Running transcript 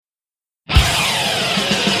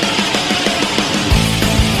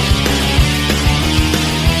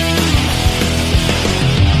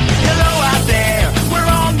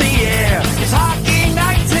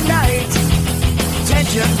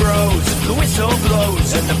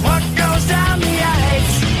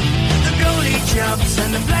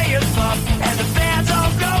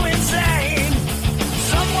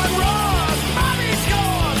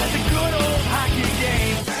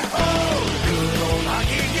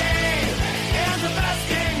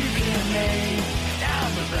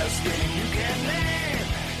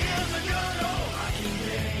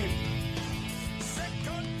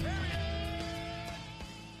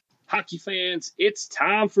hockey fans, it's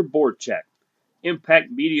time for BoardCheck,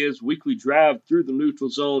 Impact Media's weekly drive through the neutral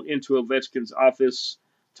zone into Ovechkin's office,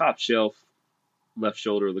 top shelf, left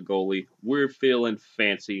shoulder of the goalie. We're feeling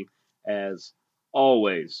fancy as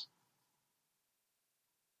always.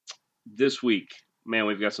 This week, man,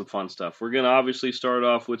 we've got some fun stuff. We're going to obviously start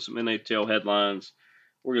off with some NHL headlines.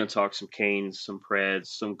 We're going to talk some Canes, some Preds,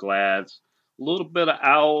 some Glads, a little bit of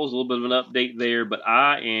Owls, a little bit of an update there, but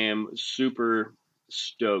I am super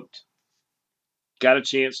stoked. Got a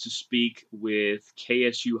chance to speak with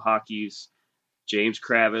KSU Hockey's James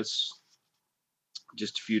Kravis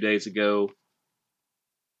just a few days ago.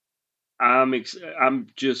 I'm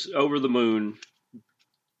just over the moon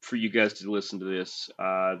for you guys to listen to this.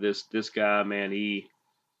 This guy, man, he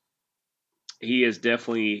is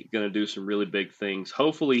definitely going to do some really big things.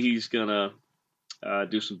 Hopefully, he's going to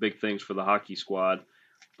do some big things for the hockey squad.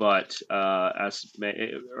 But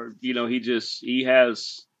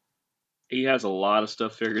he has a lot of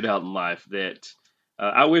stuff figured out in life that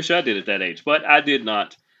I wish I did at that age, but I did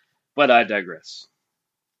not. But I digress.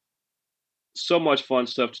 So much fun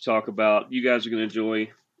stuff to talk about. You guys are going to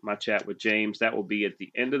enjoy my chat with James. That will be at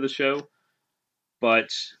the end of the show. But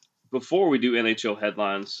before we do NHL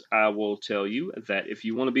headlines, I will tell you that if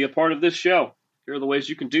you want to be a part of this show, here are the ways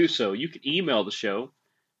you can do so. You can email the show,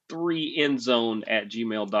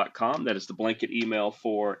 3endzone@gmail.com. That is the blanket email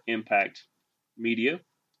for Impact Media.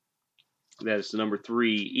 That is the number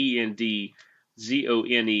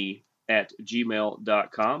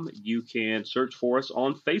 3endzone@gmail.com. You can search for us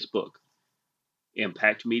on Facebook,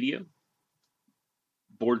 Impact Media,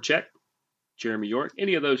 BoardCheck, Jeremy York.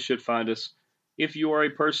 Any of those should find us. If you are a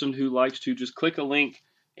person who likes to just click a link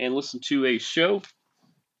and listen to a show,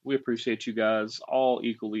 we appreciate you guys all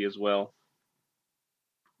equally as well.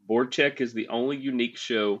 BoardCheck is the only unique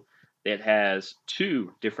show that has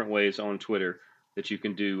two different ways on Twitter that you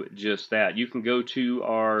can do just that. You can go to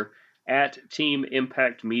our @Team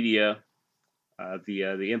Impact Media,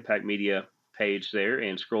 the Impact Media page there,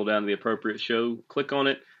 and scroll down to the appropriate show. Click on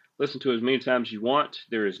it. Listen to it as many times as you want.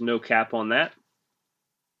 There is no cap on that.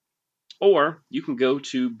 Or you can go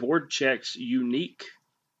to BoardCheck's Unique.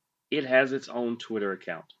 It has its own Twitter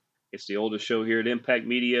account. It's the oldest show here at Impact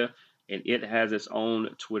Media, and it has its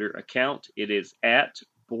own Twitter account. It is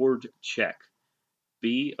 @BoardCheck.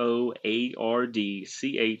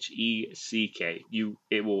 BoardCheck.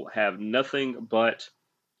 It will have nothing but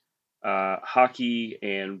hockey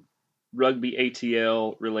and rugby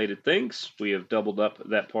ATL related things. We have doubled up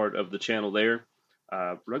that part of the channel there.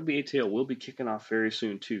 Rugby ATL will be kicking off very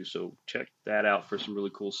soon too, so check that out for some really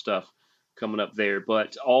cool stuff coming up there.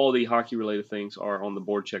 But all the hockey related things are on the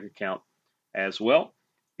BoardCheck account as well.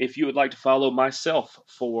 If you would like to follow myself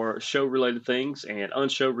for show related things and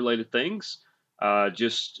unshow related things,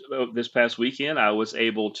 just this past weekend, I was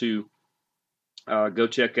able to go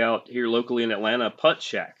check out here locally in Atlanta, Putt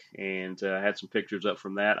Shack, and had some pictures up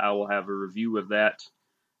from that. I will have a review of that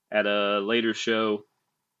at a later show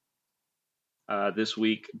this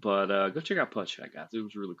week, but go check out Putt Shack, guys. It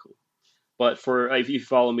was really cool. But if you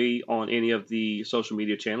follow me on any of the social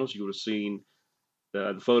media channels, you would have seen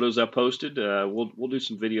the photos I posted. We'll do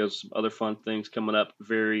some videos, some other fun things coming up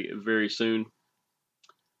very, very soon.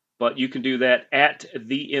 But you can do that at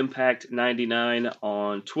TheImpact99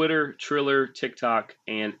 on Twitter, Triller, TikTok,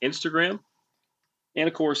 and Instagram. And,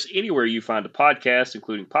 of course, anywhere you find a podcast,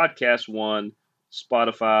 including Podcast One,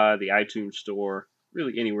 Spotify, the iTunes Store,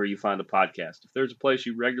 really anywhere you find a podcast. If there's a place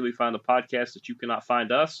you regularly find a podcast that you cannot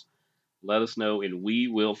find us, let us know, and we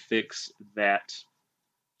will fix that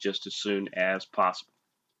just as soon as possible.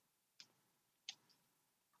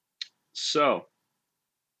 So,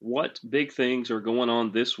 what big things are going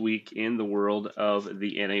on this week in the world of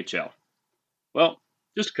the NHL? Well,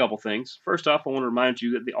 just a couple things. First off, I want to remind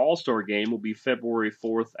you that the All-Star Game will be February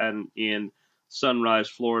 4th in Sunrise,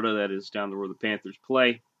 Florida. That is down there where the Panthers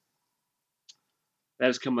play. That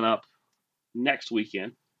is coming up next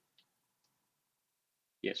weekend.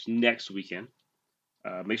 Yes, next weekend.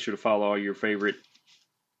 Make sure to follow all your favorite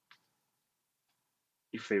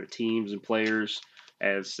teams and players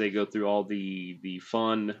as they go through all the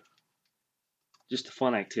fun, just the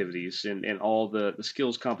fun activities and all the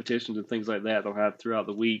skills competitions and things like that they'll have throughout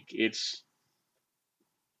the week.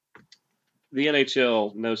 The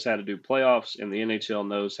NHL knows how to do playoffs, and the NHL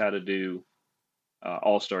knows how to do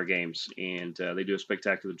all-star games, and they do a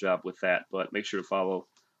spectacular job with that. But make sure to follow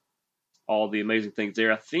all the amazing things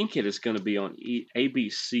there. I think it is going to be on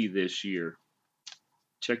ABC this year.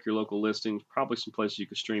 Check your local listings. Probably some places you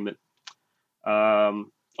can stream it.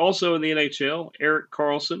 Also in the NHL, Erik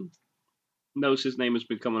Karlsson knows his name has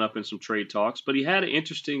been coming up in some trade talks, but he had an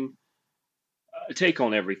interesting take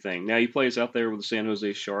on everything. Now he plays out there with the San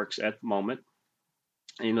Jose Sharks at the moment,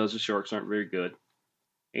 and he knows the Sharks aren't very good.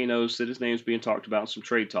 He knows that his name's being talked about in some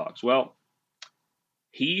trade talks. Well,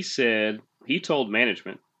 he told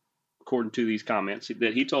management, according to these comments,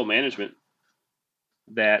 that he told management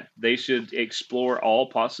that they should explore all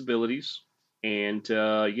possibilities and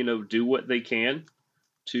do what they can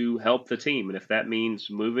to help the team. And if that means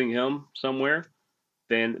moving him somewhere,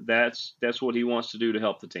 then that's what he wants to do to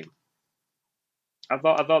help the team. I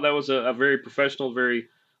thought that was a very professional, very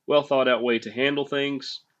well thought out way to handle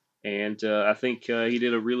things, and I think he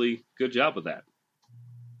did a really good job of that.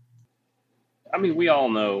 I mean, we all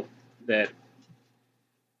know that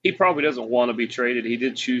he probably doesn't want to be traded. He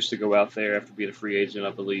did choose to go out there after being a free agent,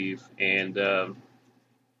 I believe, and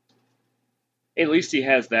at least he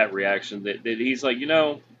has that reaction that he's like,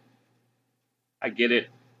 I get it.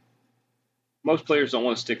 Most players don't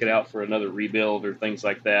want to stick it out for another rebuild or things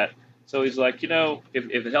like that. So he's like,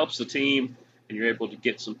 if it helps the team and you're able to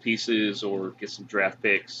get some pieces or get some draft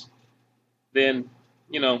picks, then,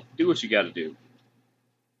 do what you got to do.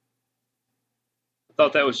 I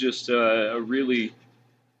thought that was just a really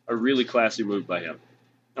classy move by him.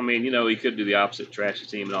 I mean, he could do the opposite, trash the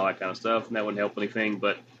team and all that kind of stuff, and that wouldn't help anything.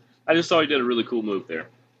 But I just thought he did a really cool move there.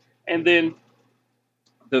 And then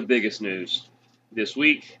the biggest news this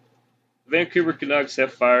week: Vancouver Canucks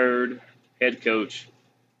have fired head coach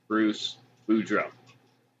Bruce Boudreau. A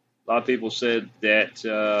lot of people said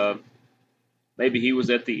that maybe he was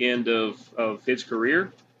at the end of his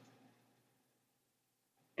career,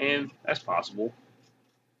 and that's possible.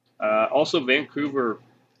 Also, Vancouver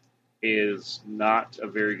is not a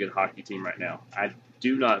very good hockey team right now. I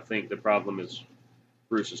do not think the problem is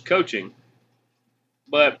Bruce's coaching,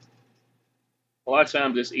 but a lot of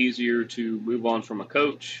times it's easier to move on from a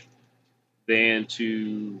coach than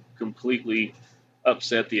to completely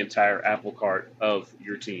upset the entire apple cart of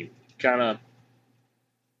your team. Kind of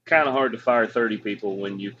hard to fire 30 people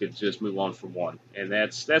when you could just move on from one, and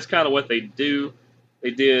that's kind of what they do.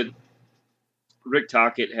 They did. Rick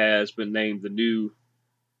Tocchet has been named the new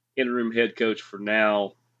interim head coach for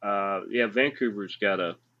now. Vancouver's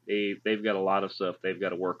they've got a lot of stuff they've got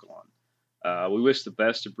to work on. We wish the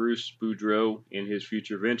best to Bruce Boudreau in his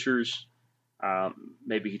future ventures.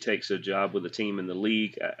 Maybe he takes a job with a team in the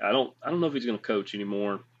league. I don't know if he's going to coach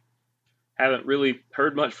anymore. Haven't really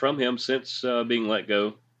heard much from him since being let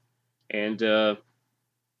go. And good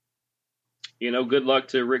luck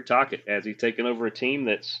to Rick Tocchet as he's taken over a team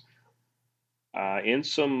that's in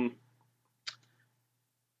some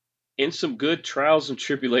good trials and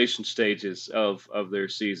tribulation stages of their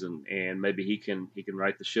season, and maybe he can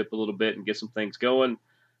right the ship a little bit and get some things going.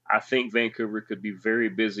 I think Vancouver could be very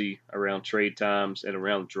busy around trade times and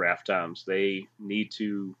around draft times. They need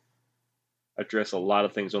to address a lot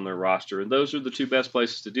of things on their roster, and those are the two best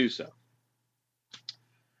places to do so.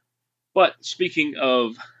 But speaking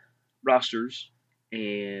of rosters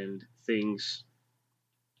and things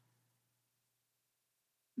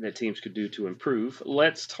that teams could do to improve,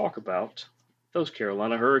 let's talk about those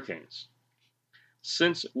Carolina Hurricanes.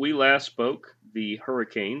 Since we last spoke, the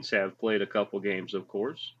Hurricanes have played a couple games, of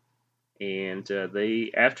course, and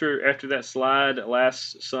they after that slide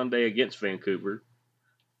last Sunday against Vancouver,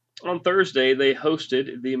 on Thursday they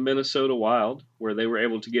hosted the Minnesota Wild, where they were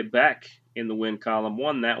able to get back in the win column,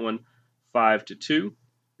 won that one 5-2.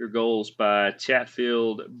 Your goals by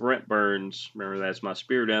Chatfield, Brent Burns. Remember, that's my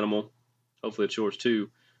spirit animal. Hopefully it's yours too.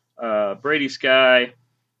 Brady Skye,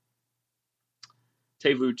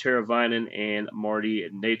 Teuvo Teravainen, and Marty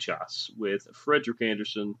Necas, with Frederik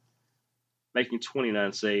Andersen making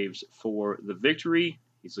 29 saves for the victory.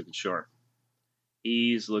 He's looking sharp.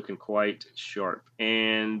 He's looking quite sharp.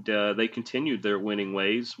 And they continued their winning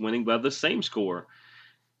ways, winning by the same score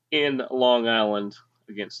in Long Island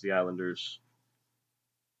against the Islanders,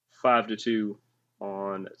 5-2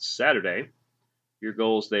 on Saturday. Your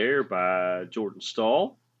goals there by Jordan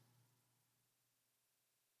Staal,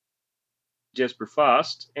 Jesper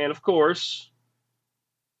Fast, and of course,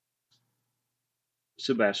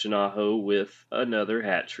 Sebastian Aho with another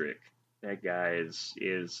hat trick. That guy is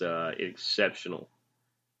exceptional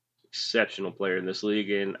player in this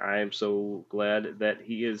league, and I am so glad that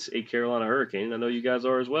he is a Carolina Hurricane. I know you guys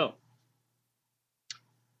are as well.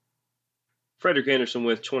 Frederik Andersen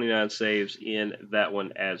with 29 saves in that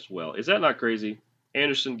one as well. Is that not crazy?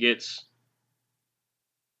 Andersen gets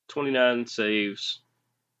 29 saves,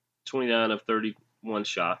 29 of 31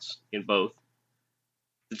 shots in both.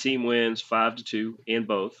 The team wins 5-2 in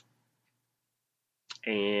both,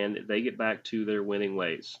 and they get back to their winning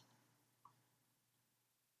ways.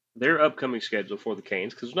 Their upcoming schedule for the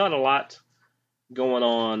Canes, because there's not a lot going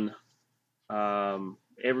on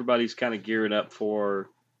Everybody's kind of gearing up for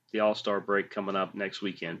the All-Star break coming up next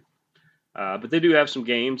weekend. But they do have some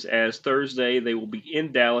games. As Thursday, they will be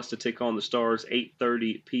in Dallas to take on the Stars,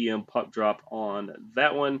 8:30 p.m. puck drop on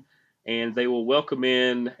that one. And they will welcome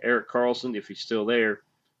in Erik Karlsson, if he's still there,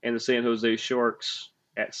 and the San Jose Sharks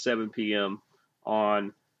at 7 p.m.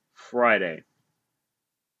 on Friday.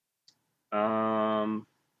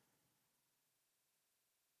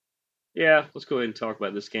 Yeah, let's go ahead and talk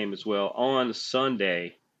about this game as well. On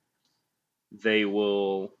Sunday, they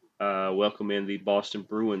will welcome in the Boston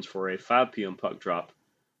Bruins for a 5 p.m. puck drop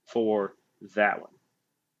for that one.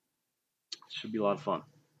 Should be a lot of fun.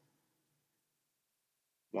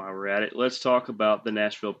 While we're at it, let's talk about the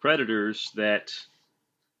Nashville Predators. That,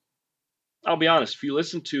 I'll be honest, if you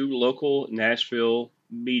listen to local Nashville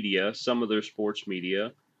media, some of their sports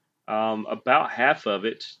media, about half of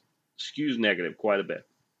it skews negative quite a bit.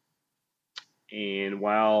 And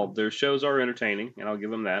while their shows are entertaining, and I'll give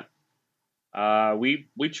them that,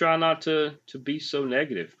 we try not to be so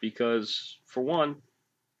negative because, for one,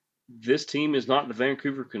 this team is not the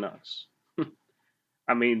Vancouver Canucks.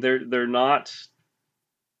 I mean, they're not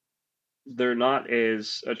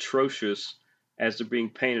as atrocious as they're being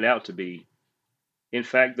painted out to be. In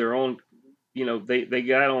fact, they're on, they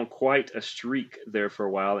got on quite a streak there for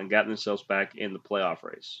a while and got themselves back in the playoff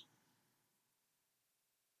race.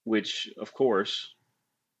 Which, of course,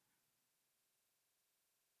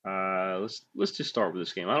 let's just start with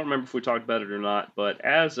this game. I don't remember if we talked about it or not, but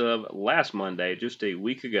as of last Monday, just a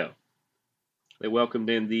week ago, they welcomed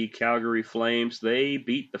in the Calgary Flames. They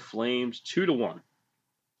beat the Flames 2-1.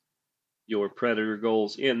 Your Predator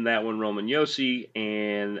goals in that one, Roman Josi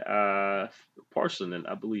and Parsonen,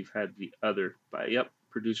 I believe, had the other. But yep,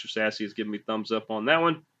 producer Sassy is giving me thumbs up on that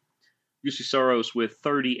one. Juuse Saros with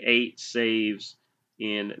 38 saves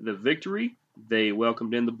in the victory. They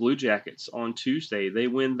welcomed in the Blue Jackets on Tuesday. They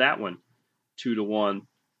win that one 2-1.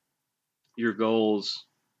 Your goals,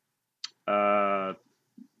 Glass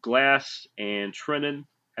and Trennan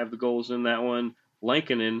have the goals in that one.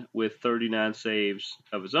 Lankinen with 39 saves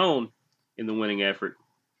of his own in the winning effort.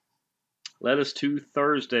 Led us to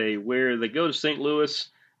Thursday, where they go to St. Louis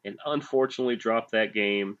and unfortunately drop that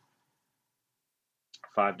game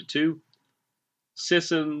 5-2.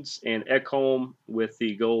 Sissons and Ekholm with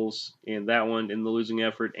the goals in that one in the losing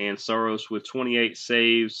effort, and Saros with 28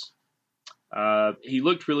 saves. He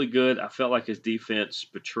looked really good. I felt like his defense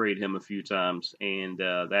betrayed him a few times, and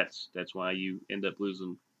that's why you end up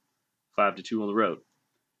losing 5-2 on the road.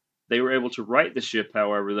 They were able to right the ship,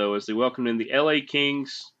 however, though, as they welcomed in the LA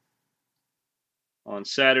Kings on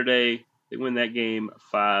Saturday. They win that game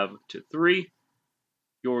 5-3.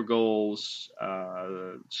 Your goals,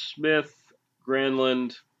 Smith,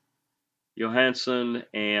 Granlund, Johansson,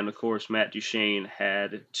 and, of course, Matt Duchene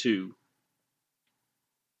had 2.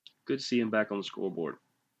 Good to see him back on the scoreboard.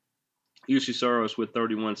 Juuse Saros with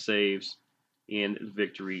 31 saves in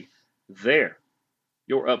victory there.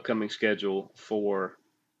 Your upcoming schedule for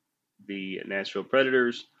the Nashville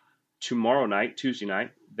Predators. Tomorrow night, Tuesday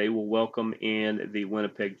night, they will welcome in the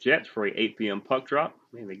Winnipeg Jets for a 8 p.m. puck drop.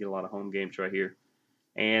 Man, they get a lot of home games right here.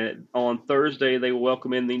 And on Thursday, they will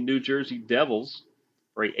welcome in the New Jersey Devils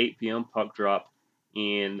for a 8 p.m. puck drop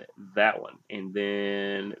in that one. And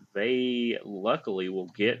then they luckily will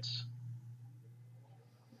get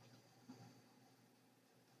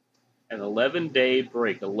an 11-day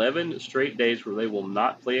break, 11 straight days where they will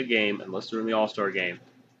not play a game unless they're in the All-Star game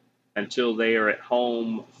until they are at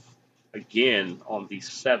home again on the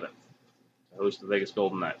 7th to host the Vegas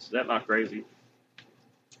Golden Knights. Is that not crazy?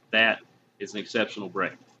 That is an exceptional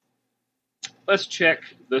break. Let's check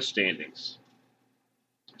the standings,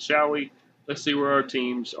 shall we? Let's see where our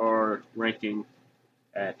teams are ranking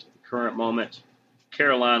at the current moment.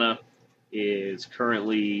 Carolina is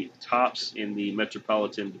currently tops in the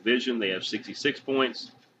Metropolitan Division. They have 66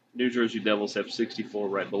 points. New Jersey Devils have 64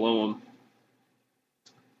 right below them.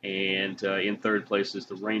 And in third place is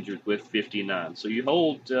the Rangers with 59. So you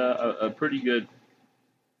hold a pretty good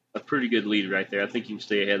lead right there. I think you can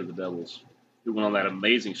stay ahead of the Devils, who went on that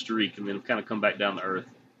amazing streak and then kind of come back down to earth,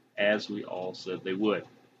 as we all said they would.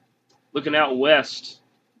 Looking out west,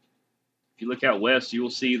 if you look out west, you will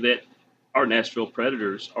see that our Nashville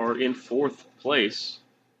Predators are in fourth place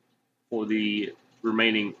for the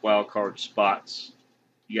remaining wild card spots.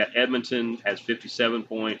 You got Edmonton has 57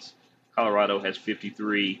 points. Colorado has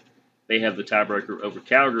 53. They have the tiebreaker over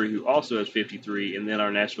Calgary, who also has 53, and then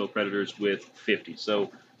our Nashville Predators with 50.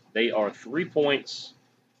 So they are 3 points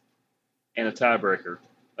and a tiebreaker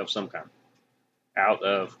of some kind out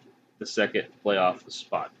of the second playoff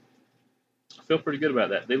spot. feel pretty good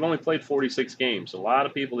about that. They've only played 46 games. A lot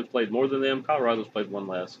of people have played more than them. Colorado's played one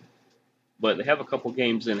less, but they have a couple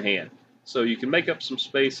games in hand. So you can make up some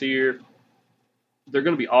space here. They're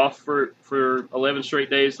going to be off for 11 straight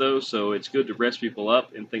days, though, so it's good to rest people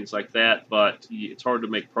up and things like that, but it's hard to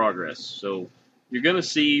make progress. So you're going to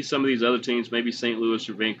see some of these other teams, maybe St. Louis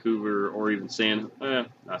or Vancouver or even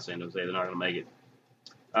not San Jose, they're not going to make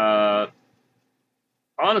it.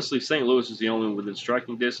 Honestly, St. Louis is the only one within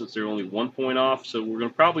striking distance. They're only 1 point off, so we're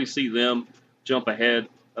going to probably see them jump ahead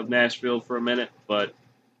of Nashville for a minute, but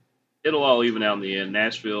it'll all even out in the end.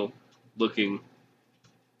 Nashville looking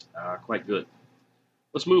quite good.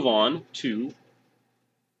 Let's move on to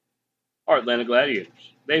our Atlanta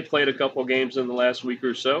Gladiators. They've played a couple of games in the last week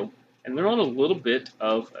or so, and they're on a little bit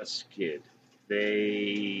of a skid.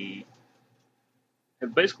 They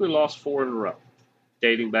have basically lost 4 in a row,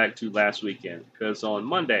 dating back to last weekend, because on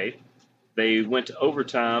Monday, they went to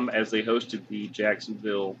overtime as they hosted the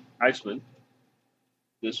Jacksonville Icemen.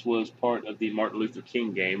 This was part of the Martin Luther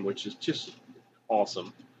King game, which is just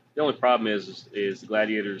awesome. The only problem is the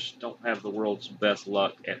Gladiators don't have the world's best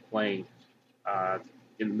luck at playing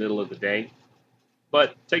in the middle of the day.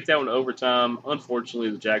 But take that one to overtime. Unfortunately,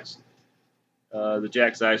 the Jacks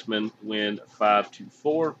Icemen win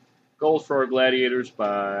 5-4. Goals for our Gladiators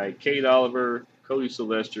by Cade Oliver, Cody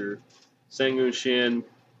Sylvester, Sangoon Shin,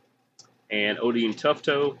 and Odin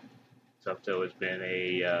Tufto. Tufto has been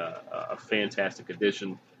a fantastic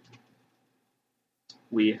addition.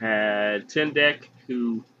 We had Tendek,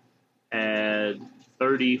 who had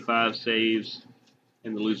 35 saves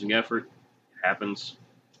in the losing effort. It happens.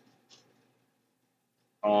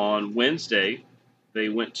 On Wednesday, they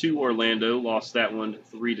went to Orlando, lost that one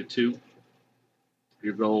 3-2.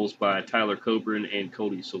 Your goals by Tyler Coburn and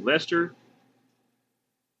Cody Sylvester.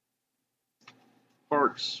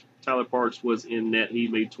 Tyler Parks was in net. He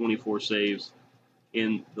made 24 saves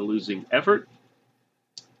in the losing effort.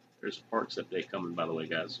 There's a Parks update coming, by the way,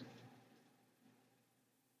 guys.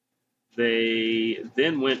 They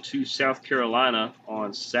then went to South Carolina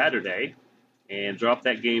on Saturday and dropped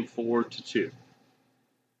that game 4-2.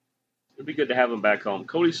 It'd be good to have them back home.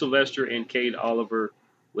 Cody Sylvester and Cade Oliver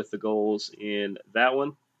with the goals in that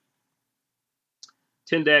one.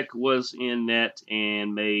 Tendek was in net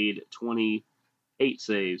and made 28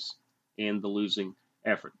 saves in the losing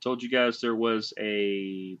effort. Told you guys there was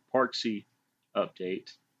a Parksy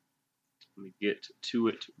update. Let me get to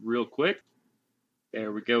it real quick.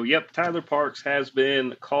 There we go. Yep, Tyler Parks has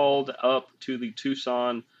been called up to the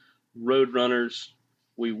Tucson Roadrunners.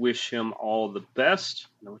 We wish him all the best.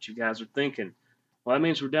 I know what you guys are thinking. Well, that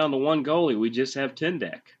means we're down to one goalie. We just have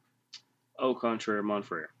Tendek. Au contraire, mon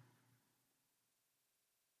frere.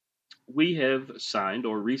 We have signed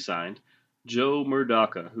or re-signed Joe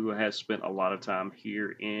Murdoka, who has spent a lot of time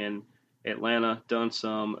here in Atlanta, done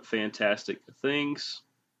some fantastic things.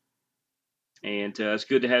 And it's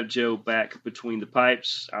good to have Joe back between the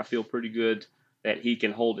pipes. I feel pretty good that he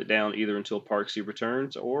can hold it down either until Parksy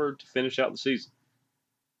returns or to finish out the season.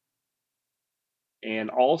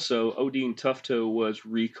 And also, Odin Tufto was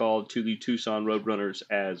recalled to the Tucson Roadrunners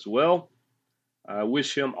as well. I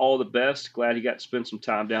wish him all the best. Glad he got to spend some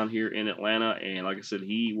time down here in Atlanta. And like I said,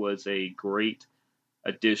 he was a great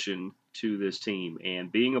addition to this team.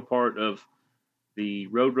 And being a part of the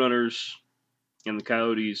Roadrunners and the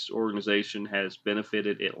Coyotes organization has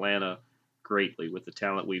benefited Atlanta greatly with the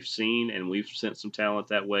talent we've seen, and we've sent some talent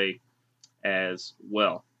that way as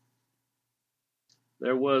well.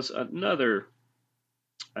 There was another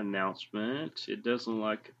announcement. It doesn't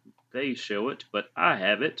like they show it, but I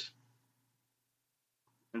have it.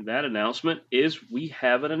 And that announcement is we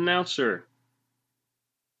have an announcer.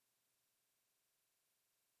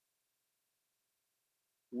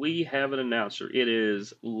 We have an announcer. It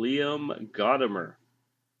is Liam Godimer.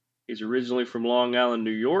 He's originally from Long Island,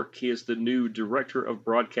 New York. He is the new Director of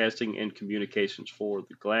Broadcasting and Communications for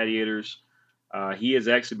the Gladiators. He has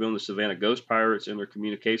actually been on the Savannah Ghost Pirates in their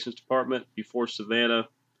communications department. Before Savannah,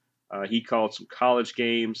 he called some college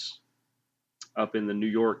games up in the New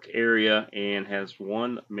York area and has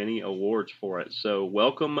won many awards for it. So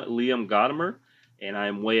welcome, Liam Godimer. And I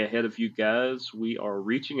am way ahead of you guys. We are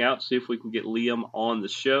reaching out to see if we can get Liam on the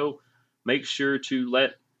show. Make sure to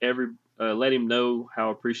let him know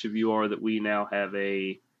how appreciative you are that we now have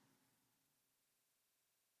a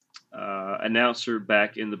announcer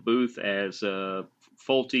back in the booth, as Mike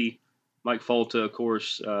Folta, of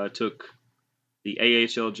course, took the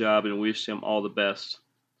AHL job, and wish him all the best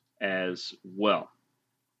as well.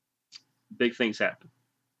 Big things happen.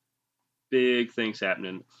 Big things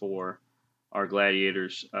happening for our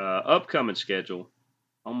Gladiators. Upcoming schedule.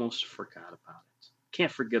 Almost forgot about it.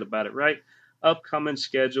 Can't forget about it, right? Upcoming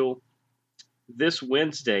schedule. This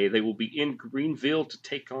Wednesday, they will be in Greenville to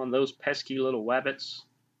take on those pesky little Wabbits.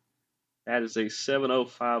 That is a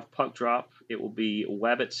 7:05 puck drop. It will be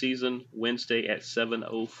Wabbit season Wednesday at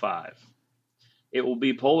 7:05. It will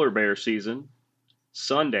be Polar Bear season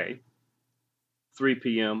Sunday, 3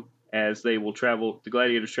 p.m. as they will travel. The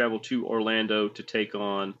Gladiators travel to Orlando to take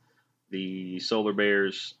on the Solar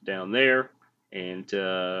Bears down there, and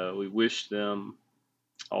we wish them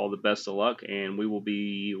all the best of luck. And we will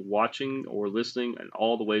be watching or listening in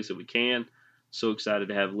all the ways that we can. So excited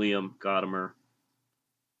to have Liam Godimer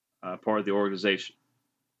part of the organization.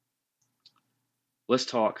 Let's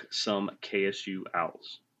talk some KSU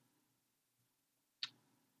Owls.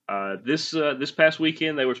 This past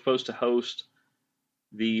weekend, they were supposed to host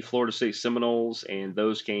the Florida State Seminoles, and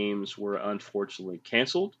those games were unfortunately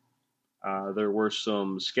canceled. There were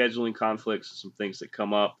some scheduling conflicts and some things that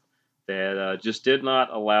come up that just did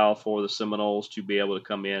not allow for the Seminoles to be able to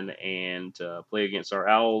come in and play against our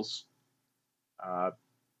Owls. I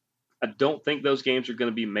don't think those games are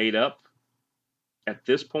going to be made up at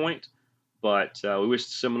this point, but we wish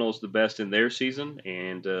the Seminoles the best in their season,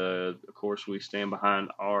 and of course we stand behind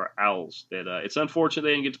our Owls. That it's unfortunate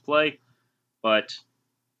they didn't get to play, but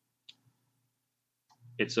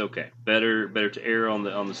it's okay. Better to err on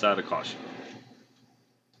the side of caution.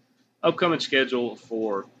 Upcoming schedule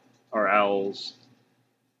for our Owls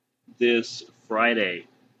this Friday.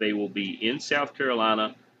 They will be in South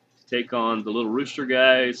Carolina to take on the Little Rooster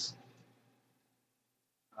guys.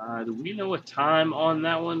 Do we know a time on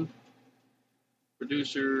that one?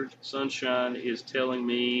 Producer Sunshine is telling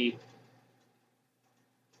me.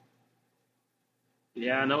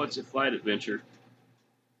 Yeah, I know it's a flight adventure.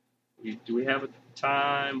 Do we have a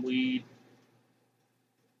time?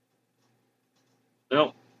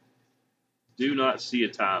 Nope. Do not see a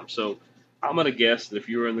time. So I'm going to guess that if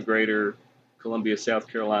you're in the greater Columbia, South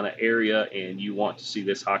Carolina area and you want to see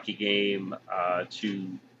this hockey game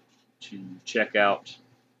to check out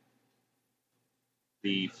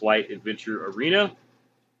the Flight Adventure Arena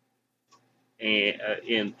and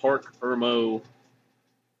in Park Irmo,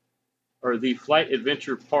 or the Flight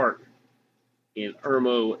Adventure Park in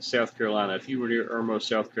Irmo, South Carolina. If you were near Irmo,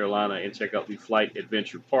 South Carolina, and check out the Flight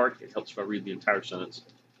Adventure Park, it helps if I read the entire sentence.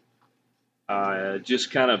 Just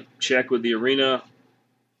kind of check with the arena.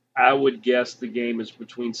 I would guess the game is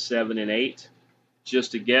between 7 and 8.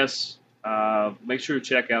 Just a guess. Make sure to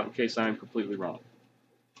check out in case I'm completely wrong.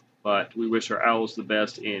 But we wish our Owls the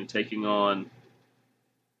best in taking on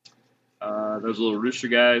those Little Rooster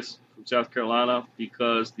guys from South Carolina,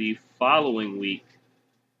 because the following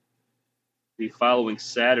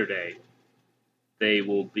Saturday, they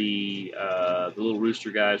will be, the Little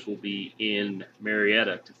Rooster guys will be in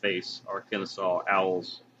Marietta to face our Kennesaw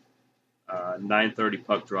Owls. 9:30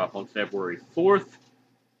 puck drop on February 4th.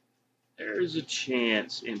 There's a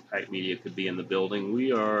chance Impact Media could be in the building.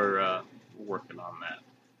 We are working on that.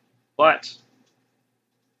 But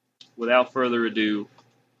without further ado,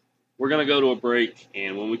 we're going to go to a break,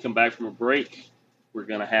 and when we come back from a break, we're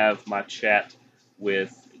going to have my chat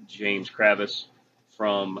with James Kravis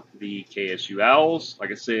from the KSU Owls. Like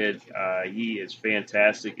I said, he is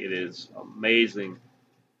fantastic. It is amazing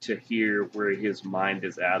to hear where his mind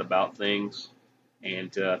is at about things,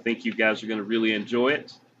 and I think you guys are going to really enjoy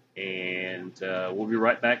it, and we'll be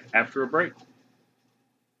right back after a break.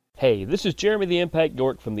 Hey, this is Jeremy the Impact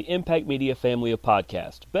York from the Impact Media family of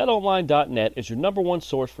podcasts. BetOnline.net is your number one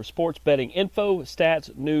source for sports betting info,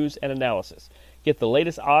 stats, news, and analysis. Get the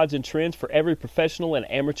latest odds and trends for every professional and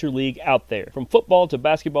amateur league out there. From football to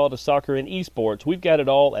basketball to soccer and esports, we've got it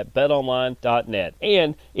all at BetOnline.net.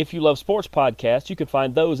 And if you love sports podcasts, you can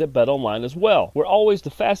find those at BetOnline as well. We're always the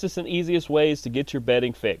fastest and easiest ways to get your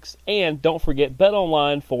betting fix. And don't forget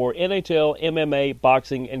BetOnline for NHL, MMA,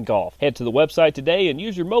 boxing, and golf. Head to the website today and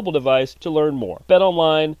use your mobile device to learn more.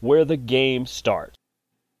 BetOnline, where the game starts.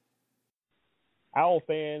 Owl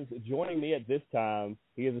fans, joining me at this time,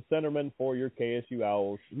 he is a centerman for your KSU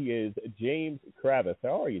Owls. He is James Kravis.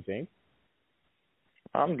 How are you, James?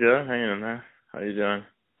 I'm good. Hanging in there. How you doing?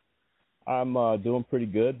 I'm doing pretty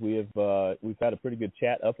good. We've had a pretty good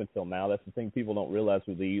chat up until now. That's the thing people don't realize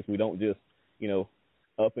with these. We don't just,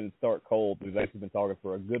 up and start cold. We've actually been talking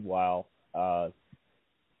for a good while.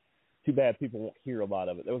 Too bad people won't hear a lot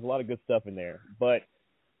of it. There was a lot of good stuff in there. But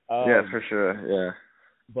yeah, for sure, yeah.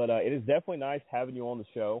 But it is definitely nice having you on the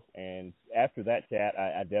show. And after that chat,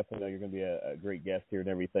 I definitely know you're going to be a great guest here and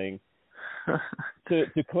everything.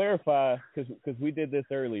 to clarify, because we did this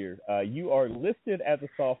earlier, you are listed as a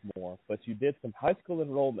sophomore, but you did some high school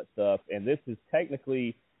enrollment stuff, and this is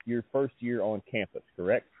technically your first year on campus,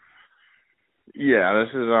 correct? Yeah,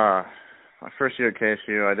 this is my first year at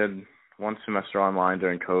KSU, I did one semester online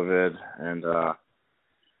during COVID, and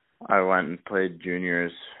I went and played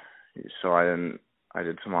juniors. So I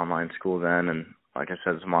did some online school then, and like I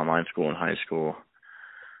said, some online school in high school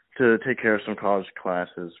to take care of some college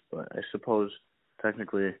classes. But I suppose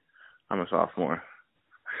technically I'm a sophomore.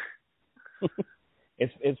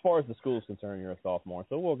 As far as the school is concerned, you're a sophomore,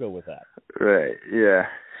 so we'll go with that. Right. Yeah.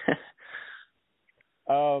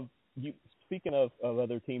 Speaking of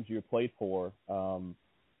other teams you played for,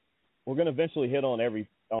 we're going to eventually hit on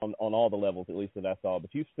on all the levels, at least that I saw.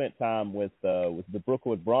 But you spent time with the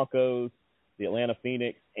Brookwood Broncos, the Atlanta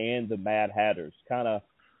Phoenix, and the Mad Hatters. Kind of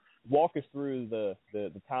walk us through the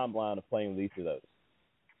timeline of playing with each of those.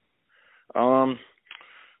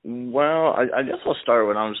 Well, I guess I'll start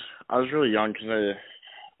when I was really young, because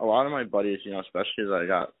a lot of my buddies, especially as I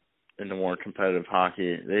got into more competitive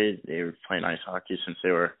hockey, they were playing ice hockey since they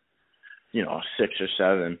were 6 or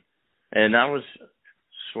 7, and that was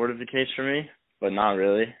sort of the case for me, but not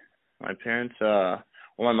really. My parents, my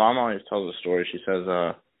mom always tells a story. She says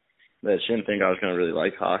that she didn't think I was going to really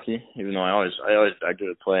like hockey, even though I always begged her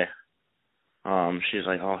to play. She's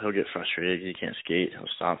like, oh, he'll get frustrated. He can't skate. He'll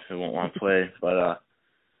stop. He won't want to play. But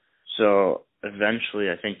so eventually,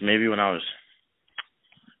 I think maybe when I was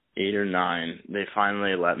 8 or 9, they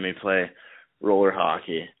finally let me play roller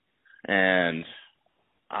hockey, and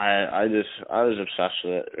I was obsessed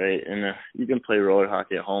with it, right? And you can play roller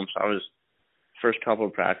hockey at home. So first couple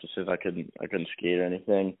of practices, I couldn't skate or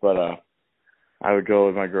anything, but I would go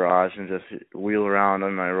in my garage and just wheel around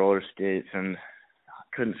on my roller skates, and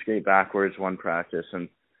couldn't skate backwards one practice. And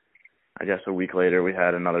I guess a week later we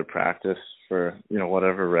had another practice for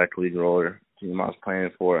whatever rec league roller team I was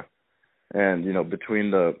playing for. And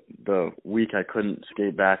between the week I couldn't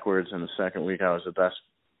skate backwards and the second week I was the best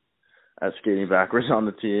at skating backwards on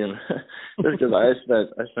the team, just because I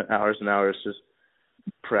spent hours and hours just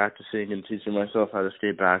practicing and teaching myself how to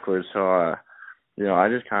skate backwards. So I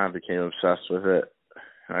just kind of became obsessed with it.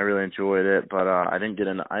 I really enjoyed it, but I didn't get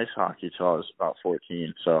into ice hockey till I was about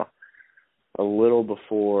 14. So a little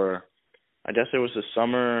before, I guess it was the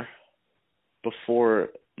summer before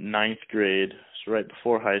 9th grade, so right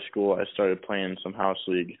before high school, I started playing some house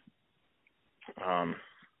league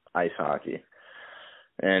ice hockey.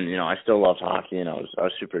 And, I still loved hockey, and I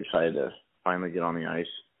was super excited to finally get on the ice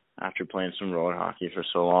after playing some roller hockey for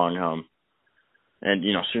so long. And,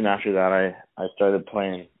 soon after that, I started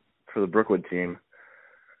playing for the Brookwood team.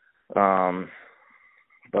 But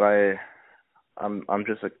I'm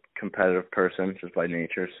just a competitive person just by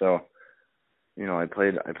nature. So, I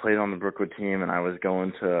played on the Brookwood team, and I was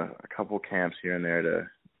going to a couple camps here and there to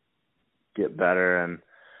get better and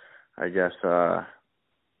I guess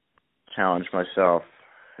challenge myself.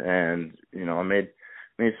 And, I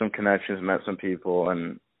made some connections, met some people,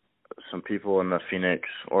 and some people in the Phoenix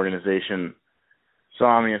organization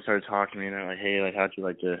saw me and started talking to me, and they're like, hey, how'd you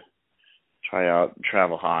like to try out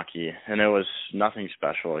travel hockey? And it was nothing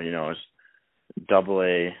special, it was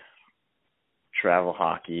AA travel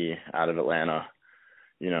hockey out of Atlanta,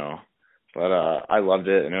 but I loved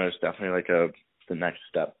it, and it was definitely the next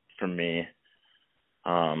step for me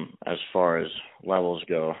as far as levels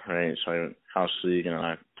go, right? So I went house league, and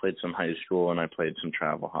I played some high school, and I played some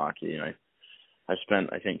travel hockey, and I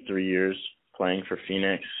spent, I think, 3 years playing for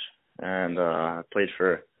Phoenix, and I played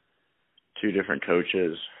for 2 different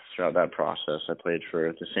coaches throughout that process. I played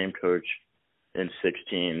for the same coach in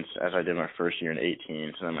 16s as I did my first year in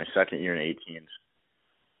 18s, and then my second year in 18s,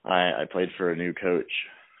 I played for a new coach.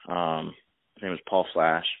 His name was Paul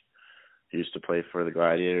Slash. He used to play for the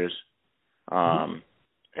Gladiators,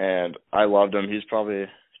 and I loved him. He's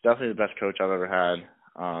definitely the best coach I've ever had.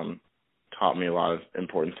 Taught me a lot of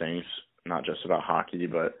important things, not just about hockey,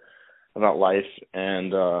 but about life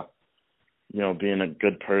and, being a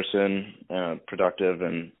good person, productive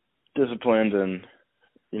and disciplined, and,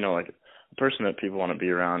 a person that people want to be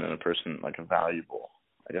around, and a person a valuable,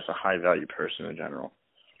 I guess a high value person in general.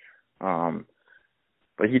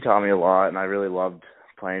 But he taught me a lot, and I really loved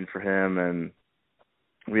playing for him, and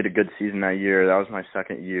we had a good season that year. That was my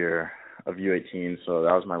second year of U18, so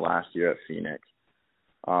that was my last year at Phoenix.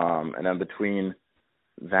 And then between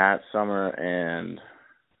that summer and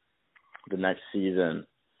the next season,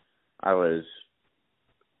 I was,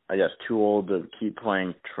 I guess, too old to keep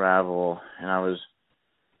playing travel, and I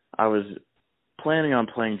was planning on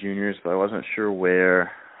playing juniors, but I wasn't sure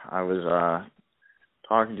where. I was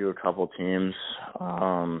talking to a couple teams,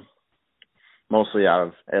 mostly out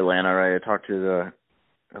of Atlanta, right? I talked to the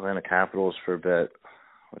Atlanta Capitals for a bit,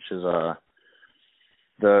 which is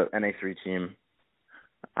the NA3 team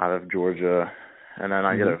out of Georgia. And then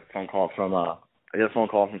I get a phone call from I get a phone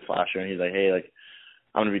call from Flasher, and he's like, hey, like,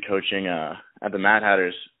 I'm going to be coaching at the Mad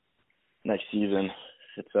Hatters next season.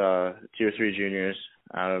 It's Tier 3 juniors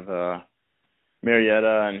out of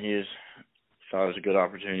Marietta, and he's thought it was a good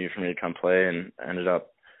opportunity for me to come play, and ended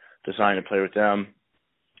up deciding to play with them.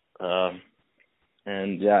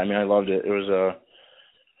 And yeah, I mean, I loved it. It was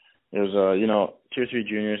you know, Tier 3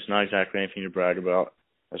 juniors, not exactly anything to brag about.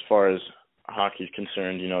 As far as hockey's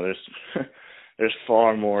concerned, you know, there's there's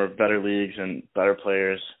far more better leagues and better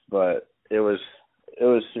players, but it was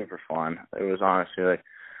super fun. It was honestly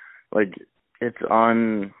like it's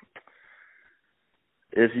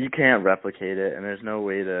if you can't replicate it, and there's no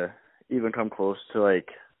way to even come close to like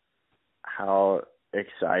how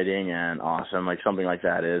exciting and awesome like something like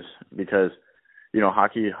that is, because you know,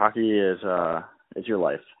 hockey is it's your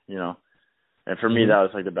life, you know. And for me, that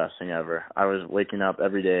was like the best thing ever. I was waking up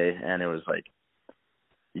every day, and it was like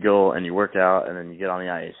you go and you work out, and then you get on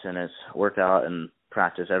the ice, and it's workout and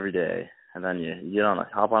practice every day, and then you get on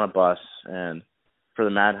hop on a bus. And for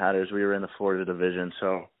the Mad Hatters, we were in the Florida division,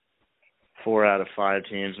 so 4 out of 5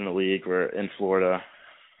 teams in the league were in Florida,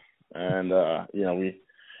 and you know,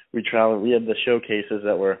 we traveled. We had the showcases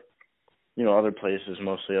that were, you know, other places,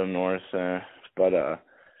 mostly up north, but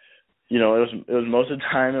you know, it was most of the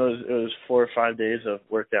time it was 4 or 5 days of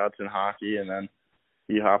workouts in hockey, and then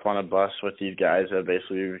you hop on a bus with these guys that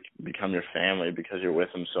basically become your family because you're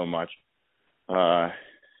with them so much.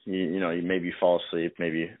 You know, you maybe fall asleep,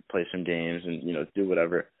 maybe play some games, and you know, do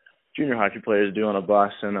whatever junior hockey players do on a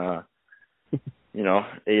bus, and you know,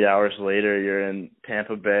 8 hours later you're in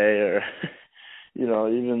Tampa Bay, or you know,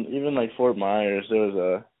 even like Fort Myers. It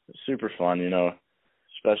was super fun, you know,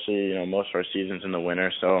 especially, you know, most of our season's in the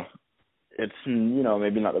winter, so it's, you know,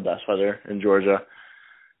 maybe not the best weather in Georgia,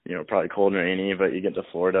 you know, probably cold and rainy, but you get to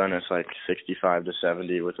Florida and it's like 65 to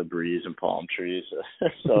 70 with a breeze and palm trees.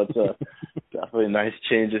 So it's definitely a nice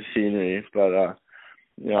change of scenery. But,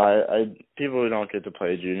 you know, I people who don't get to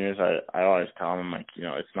play juniors, I always tell them, like, you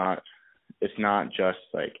know, it's not just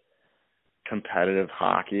like competitive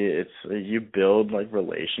hockey. It's you build like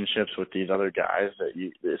relationships with these other guys that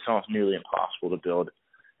it's almost nearly impossible to build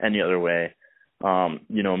any other way.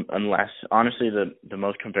 You know, unless honestly the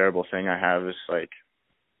most comparable thing I have is like,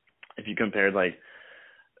 if you compared like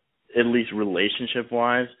at least relationship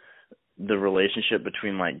wise, the relationship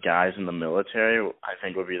between like guys in the military, I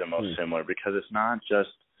think would be the most similar, because it's not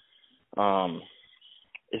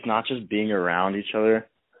just being around each other.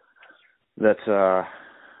 That's I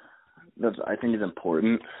think is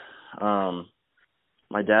important.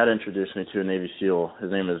 My dad introduced me to a Navy SEAL. His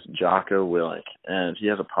name is Jocko Willink, and he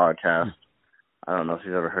has a podcast. I don't know if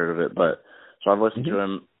you've ever heard of it, but so I've listened to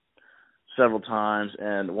him several times,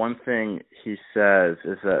 and one thing he says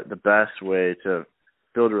is that the best way to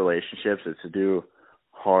build relationships is to do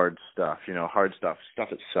hard stuff, you know, hard stuff that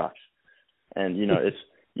sucks. And, you know,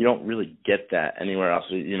 you don't really get that anywhere else.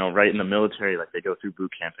 You know, right in the military, like they go through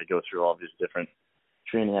boot camp, they go through all these different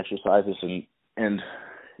training exercises and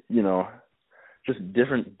you know, just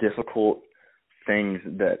different difficult things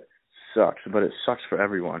that sucks, but it sucks for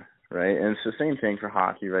everyone, right? And it's the same thing for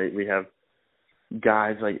hockey, right? We have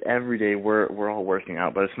guys like every day we're all working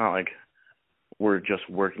out, but it's not like we're just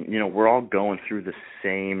working, you know, we're all going through the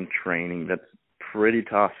same training that's pretty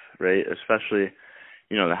tough, right? Especially,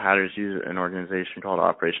 you know, the Hatters use an organization called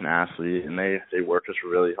Operation Athlete, and they work us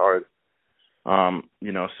really hard.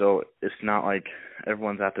 You know, so it's not like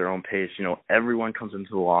everyone's at their own pace. You know, everyone comes into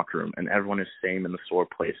the locker room and everyone is same in the sore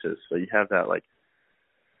places. So you have that, like,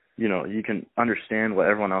 you know, you can understand what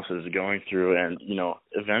everyone else is going through, and, you know,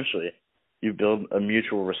 eventually you build a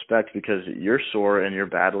mutual respect because you're sore and you're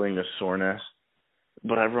battling this soreness,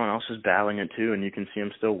 but everyone else is battling it too, and you can see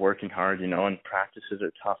them still working hard, you know, and practices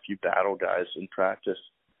are tough. You battle guys in practice.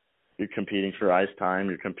 You're competing for ice time.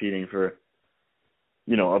 You're competing for,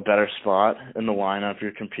 you know, a better spot in the lineup.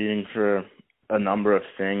 You're competing for a number of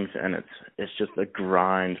things, and it's just a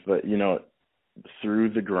grind. But, you know, through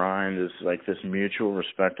the grind is like this mutual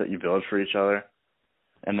respect that you build for each other.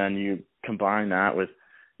 And then you combine that with,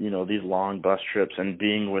 you know, these long bus trips and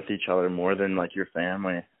being with each other more than like your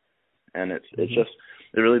family. And it's just,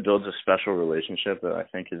 it really builds a special relationship that I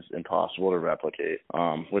think is impossible to replicate,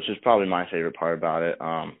 which is probably my favorite part about it.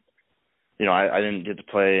 You know, I didn't get to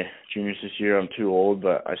play juniors this year. I'm too old,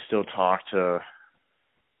 but I still talk to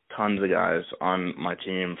tons of guys on my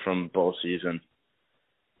team from both seasons,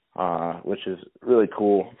 which is really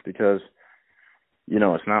cool because, you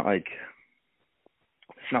know, it's not like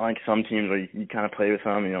some teams where you kind of play with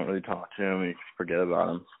them, you don't really talk to them, you forget about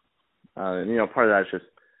them. You know, part of that is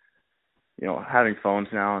just, you know, having phones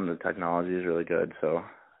now and the technology is really good, so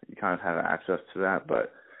you kind of have access to that.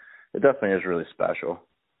 But, it definitely is really special.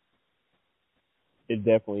 It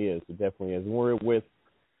definitely is. It definitely is. We're with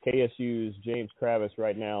KSU's James Kravis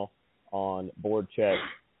right now on BoardCheck.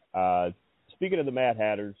 Speaking of the Mad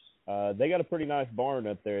Hatters, they got a pretty nice barn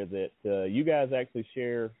up there that you guys actually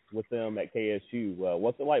share with them at KSU.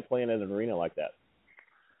 What's it like playing at an arena like that?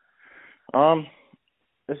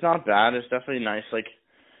 It's not bad. It's definitely nice. Like,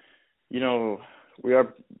 we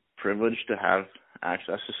are privileged to have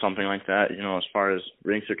access to something like that. As far as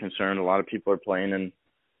rinks are concerned, a lot of people are playing in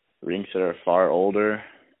rinks that are far older.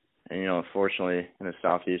 And, unfortunately, in the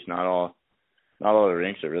Southeast, not all the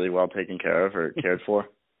rinks are really well taken care of or cared for.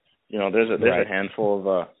 There's a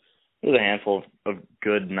handful of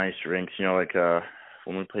good, nice rinks. Like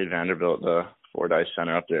when we played Vanderbilt, the Fordyce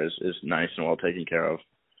Center up there is nice and well taken care of.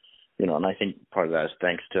 And I think part of that is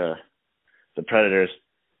thanks to the Predators.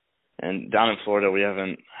 And down in Florida,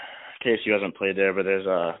 KSU hasn't played there, but there's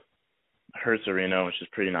a Hertz Arena, which is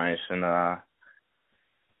pretty nice, and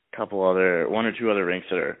one or two other rinks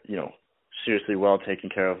that are, seriously well taken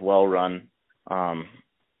care of, well run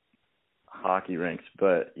hockey rinks.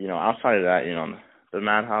 But, outside of that, the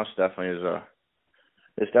Madhouse definitely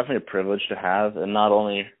it's definitely a privilege to have, and not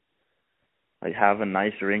only like have a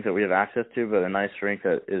nice rink that we have access to, but a nice rink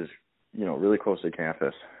that is, really close to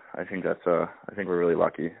campus. I think we're really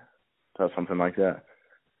lucky to have something like that.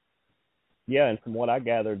 Yeah, and from what I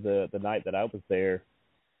gathered the night that I was there,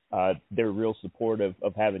 they're real supportive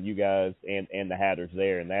of having you guys and the Hatters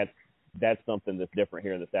there, and that's something that's different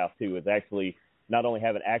here in the South too. Is actually not only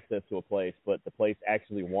having access to a place, but the place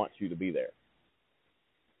actually wants you to be there.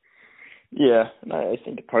 Yeah, and I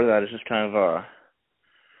think part of that is just kind of a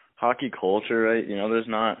hockey culture, right? There's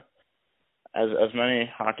not as many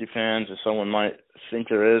hockey fans as someone might think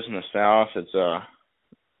there is in the South. It's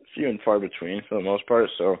few and far between for the most part.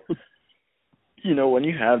 So, when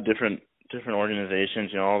you have different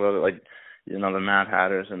organizations, all the the Mad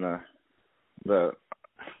Hatters and the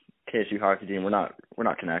KSU hockey team, we're not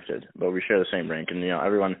connected, but we share the same rink, and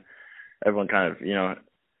everyone kind of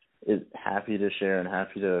is happy to share and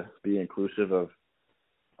happy to be inclusive of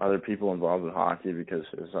other people involved with hockey, because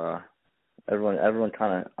everyone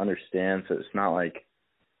kind of understands that it's not like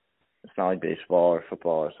baseball or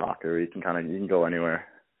football or soccer. You can go anywhere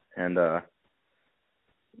and do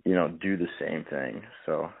the same thing.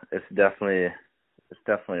 So it's definitely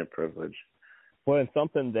a privilege. Well, and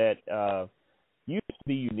something that used to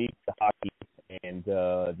be unique to hockey, and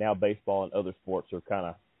now baseball and other sports are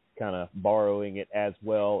kind of borrowing it as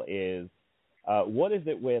well, is what is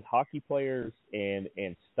it with hockey players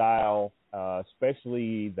and style,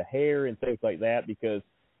 especially the hair and things like that? Because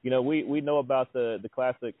we know about the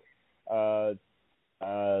classic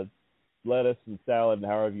lettuce and salad, and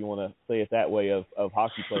however you want to say it that way, of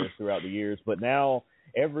hockey players throughout the years, but now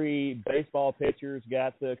every baseball pitcher's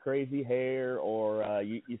got the crazy hair, or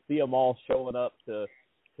you see them all showing up to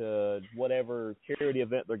whatever charity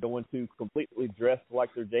event they're going to completely dressed like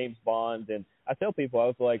they're James Bond. And I tell people, I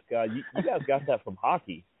was like, you guys got that from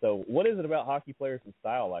hockey. So what is it about hockey players and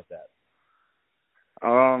style like that?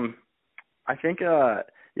 I think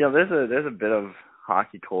there's a bit of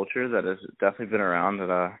hockey culture that has definitely been around that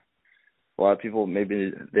a lot of people,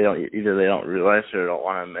 maybe they don't realize or don't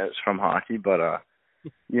want to admit it's from hockey, but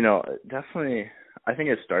definitely I think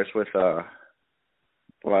it starts with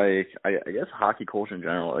I guess hockey culture in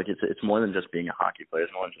general. Like it's more than just being a hockey player.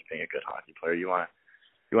 It's more than just being a good hockey player. You want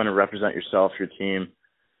to represent yourself, your team,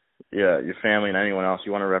 your family, and anyone else.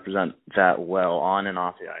 You want to represent that well on and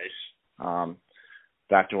off the ice.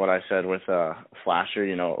 Back to what I said with Flasher,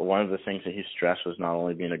 one of the things that he stressed was not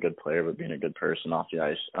only being a good player, but being a good person off the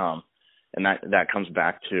ice. And that comes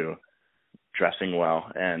back to dressing well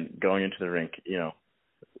and going into the rink,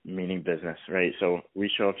 meaning business, right? So we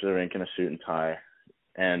show up to the rink in a suit and tie,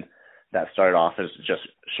 and that started off as just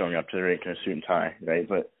showing up to the rink in a suit and tie, right?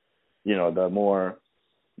 But the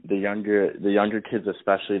younger kids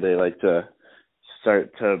especially, they like to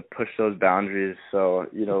start to push those boundaries. So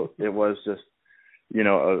it was just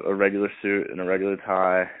a regular suit and a regular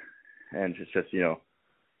tie, and just a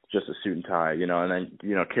suit and tie, and then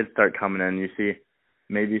kids start coming in. You see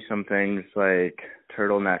maybe some things like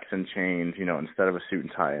turtlenecks and chains, instead of a suit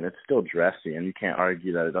and tie, and it's still dressy, and you can't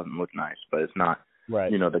argue that it doesn't look nice, but it's not,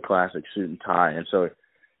 right, the classic suit and tie. And so,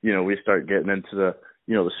 we start getting into the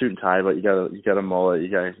suit and tie, but you got a mullet, you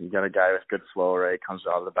got a guy with good flow, right? Comes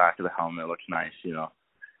out of the back of the helmet, looks nice, and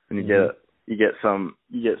you get some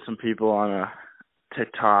people on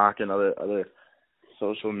TikTok and other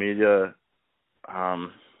social media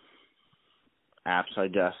apps, I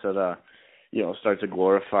guess, that start to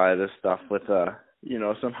glorify this stuff with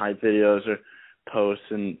some hype videos or posts,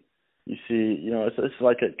 and you see, it's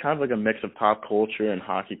like a kind of like a mix of pop culture and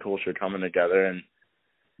hockey culture coming together, and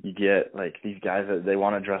you get like these guys that they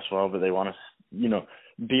want to dress well, but they want to,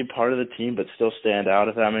 be a part of the team, but still stand out,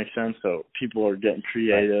 if that makes sense. So people are getting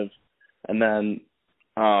creative, and then,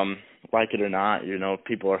 like it or not,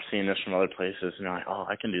 people are seeing this from other places, and they're like, oh,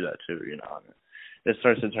 I can do that too, And it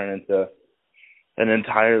starts to turn into an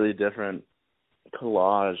entirely different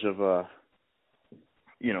collage of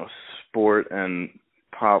sport and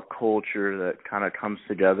pop culture that kind of comes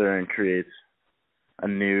together and creates a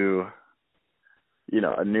new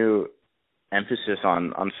emphasis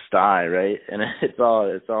on style, right? And it's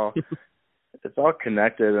all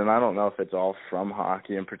connected, and I don't know if it's all from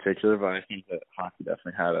hockey in particular, but I think that hockey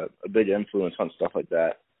definitely had a big influence on stuff like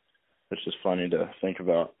that, which is funny to think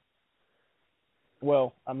about.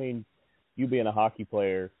 Well, I mean, you being a hockey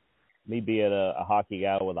player, me being a hockey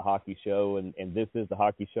guy with a hockey show, and this is the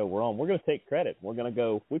hockey show we're on, we're going to take credit. We're going to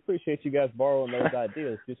go, we appreciate you guys borrowing those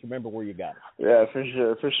ideas. Just remember where you got it. Yeah,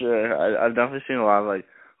 for sure. I've definitely seen a lot of, like,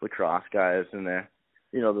 lacrosse guys in there.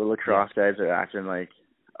 The lacrosse guys are acting like,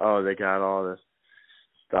 oh, they got all this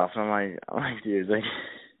stuff. I'm like, dude, like,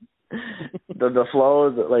 the flow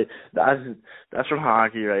is, like, that's from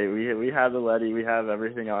hockey, right? We have the Letty, we have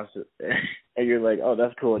everything else, and you're like, oh,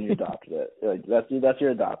 that's cool, and you adopted it. Like, that's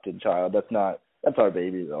your adopted child. That's our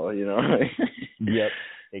baby, though, Yep,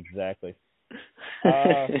 exactly.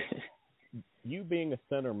 You being a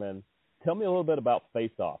centerman, tell me a little bit about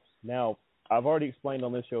face-offs. Now, I've already explained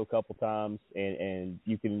on this show a couple times, and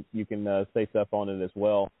you can say stuff on it as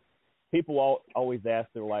well. People always ask,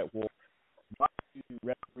 they're like, well, why do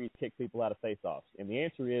referees kick people out of face-offs? And the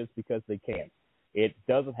answer is because they can. It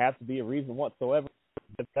doesn't have to be a reason whatsoever,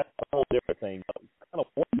 but that's a whole different thing. Kind of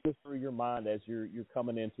what goes through your mind as you're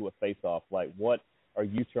coming into a face-off? Like, what are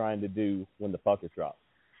you trying to do when the puck is dropped?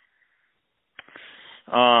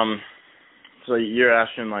 So you're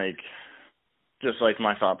asking, like, just like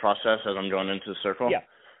my thought process as I'm going into the circle? Yeah.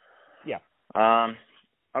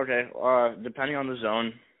 Okay. Depending on the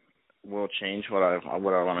zone, will change what I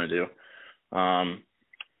want to do.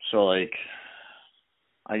 So, like,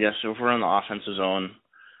 I guess if we're in the offensive zone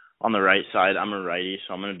on the right side, I'm a righty,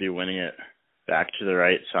 so I'm going to be winning it back to the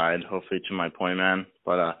right side, hopefully to my point man.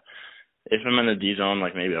 But if I'm in the D zone,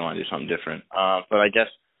 like, maybe I want to do something different. But I guess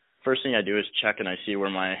first thing I do is check and I see where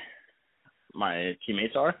my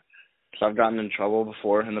teammates are. So I've gotten in trouble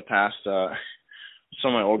before in the past.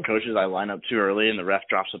 Some of my old coaches, I line up too early and the ref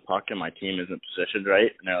drops a puck and my team isn't positioned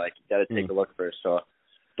right, and they're like, you got to take a look first. So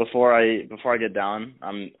before I get down,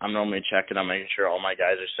 I'm normally checking. I'm making sure all my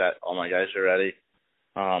guys are set, all my guys are ready.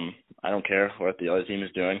 I don't care what the other team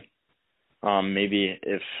is doing. Maybe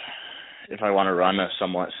if I want to run a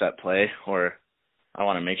somewhat set play or I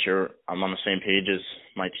want to make sure I'm on the same page as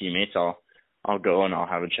my teammates, I'll go and I'll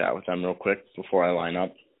have a chat with them real quick before I line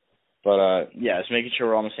up. But, yeah, it's making sure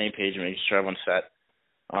we're on the same page and making sure everyone's set.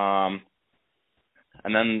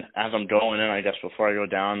 And then as I'm going in, I guess before I go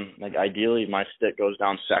down, like, ideally my stick goes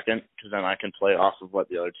down second because then I can play off of what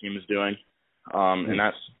the other team is doing. And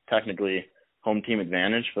that's technically home team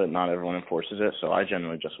advantage, but not everyone enforces it, so I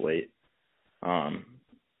generally just wait.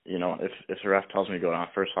 If the ref tells me to go down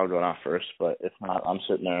first, I'll go down first. But if not, I'm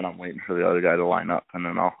sitting there and I'm waiting for the other guy to line up, and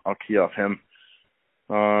then I'll key off him.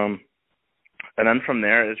 And then from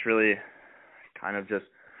there, it's really kind of just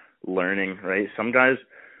learning, right? Some guys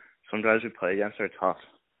we play against are tough.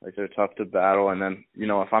 Like, they're tough to battle. And then,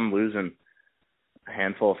 if I'm losing a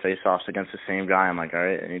handful of face-offs against the same guy, I'm like, all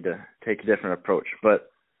right, I need to take a different approach. But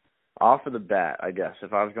off of the bat, I guess,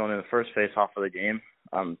 if I was going in the first face-off of the game,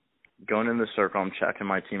 I'm going in the circle, I'm checking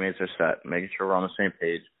my teammates are set, making sure we're on the same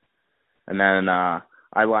page. And then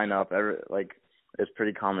I line up. It's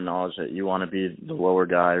pretty common knowledge that you want to be the lower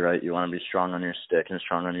guy, right? You want to be strong on your stick and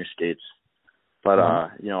strong on your skates. But I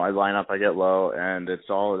line up, I get low, and it's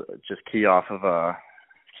all just key off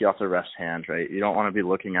the ref's hand, right? You don't want to be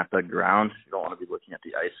looking at the ground. You don't want to be looking at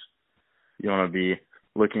the ice. You want to be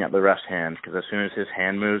looking at the ref's hand, because as soon as his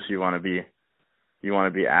hand moves, you want to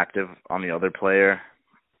be active on the other player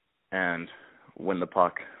and win the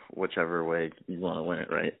puck whichever way you want to win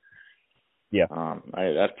it, right? Yeah.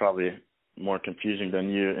 That's probably more confusing than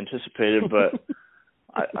you anticipated, but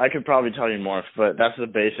I could probably tell you more, but that's the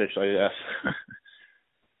basics, I guess.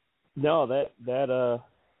 No,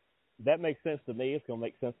 that makes sense to me. It's going to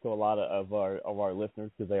make sense to a lot of our listeners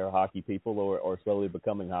because they are hockey people or slowly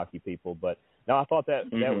becoming hockey people. But no, I thought that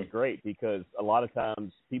was great because a lot of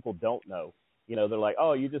times people don't know. They're like,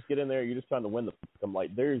 oh, you just get in there, you're just trying to win the puck. I'm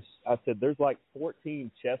like, there's like 14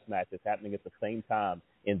 chess matches happening at the same time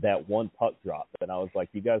in that one puck drop. And I was like,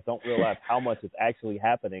 you guys don't realize how much is actually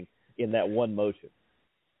happening in that one motion.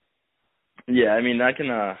 Yeah, I mean, I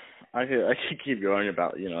could keep going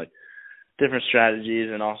about, like different strategies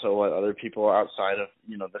and also what other people outside of,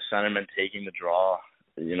 the centerman taking the draw,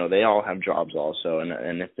 they all have jobs also.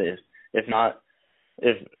 And if not,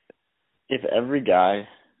 if every guy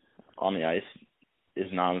on the ice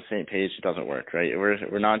is not on the same page, it doesn't work, right?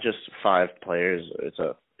 We're not just 5 players. It's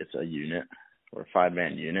a unit. We're a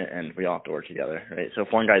 5-man unit, and we all have to work together, right? So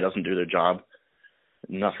if one guy doesn't do their job,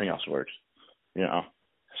 nothing else works,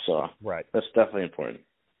 So Right. that's definitely important.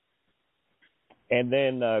 And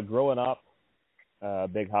then growing up,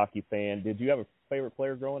 big hockey fan. Did you have a favorite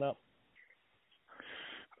player growing up?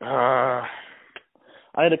 I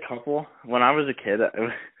had a couple. When I was a kid,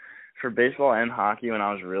 for baseball and hockey, when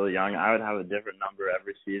I was really young, I would have a different number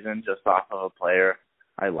every season just off of a player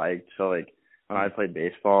I liked. So, like, when I played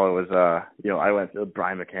baseball, it was, I went to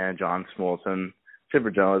Brian McCann, John Smoltz, Chipper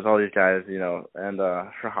Jones, all these guys, and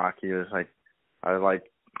for hockey, it was like, I liked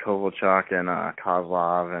Kovalchuk and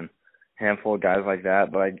Kozlov and a handful of guys like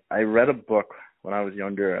that. But I read a book when I was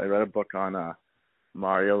younger. I read a book on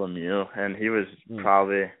Mario Lemieux, and he was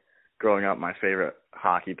probably, growing up, my favorite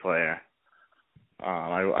hockey player.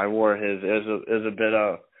 I wore his. It was a bit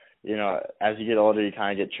of, as you get older, you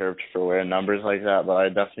kind of get chirped for wearing numbers like that. But I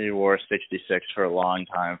definitely wore 66 for a long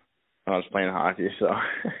time when I was playing hockey. So.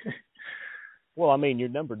 Well, I mean, you're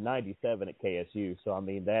number 97 at KSU, so I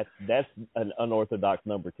mean that's an unorthodox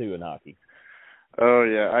number too in hockey. Oh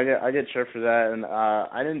yeah, I get chirped for that, and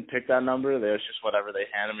I didn't pick that number. It was just whatever they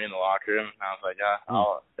handed me in the locker room. And I was like,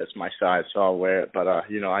 it's my size, so I'll wear it. But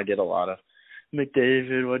I get a lot of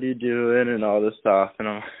McDavid, what are you doing, and all this stuff, and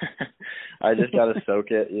I just gotta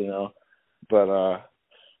soak it, But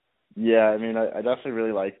yeah, I mean, I definitely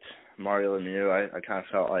really liked Mario Lemieux. I kind of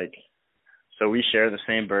felt like. So we share the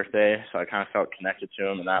same birthday, so I kind of felt connected to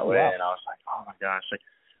him in that way, and I was like, oh my gosh, like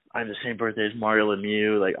I have the same birthday as Mario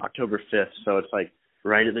Lemieux, like October 5th, so it's like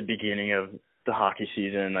right at the beginning of the hockey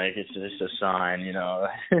season, like it's just a sign,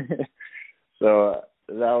 So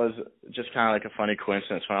that was just kind of like a funny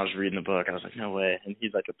coincidence when I was reading the book. I was like, no way, and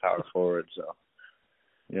he's like a power forward, so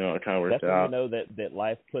it kind of worked out. That's when that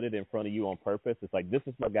life put it in front of you on purpose. It's like, this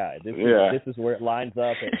is my guy. This is where it lines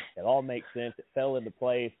up. It all makes sense. It fell into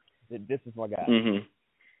place. This is my guy. Mhm.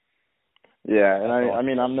 Yeah, and I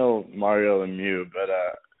mean, I'm no Mario Lemieux, but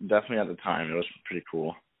definitely at the time it was pretty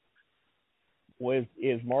cool.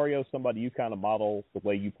 Is Mario somebody you kind of model the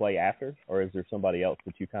way you play after, or is there somebody else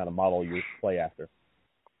that you kind of model your play after?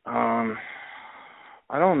 I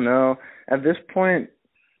don't know. At this point,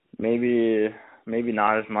 maybe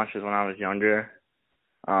not as much as when I was younger.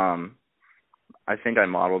 I think I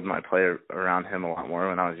modeled my play around him a lot more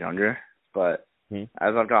when I was younger, but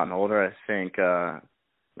as I've gotten older, I think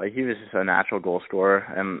like he was just a natural goal scorer,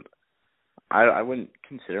 and I wouldn't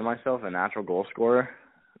consider myself a natural goal scorer.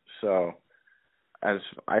 So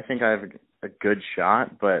I think I have a good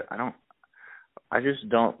shot, but I just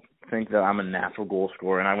don't think that I'm a natural goal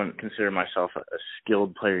scorer, and I wouldn't consider myself a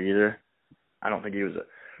skilled player either. I don't think he was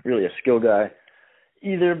really a skill guy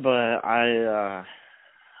either, but I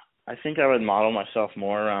think I would model myself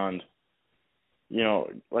more around,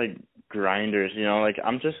 like grinders, like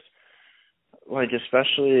I'm just, like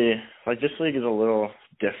especially, like this league is a little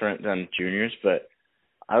different than juniors, but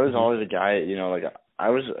I was always a guy, like I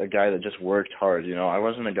was a guy that just worked hard, I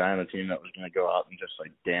wasn't a guy on the team that was going to go out and just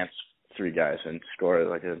like dance 3 guys and score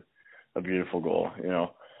like a beautiful goal,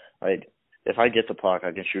 like if I get the puck,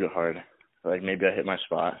 I can shoot it hard, like maybe I hit my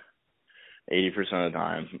spot 80% of the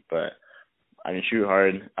time, but I can shoot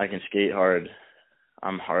hard, I can skate hard,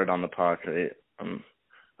 I'm hard on the puck, right?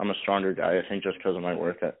 I'm a stronger guy, I think, just because of my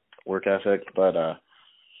work ethic. But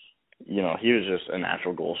he was just a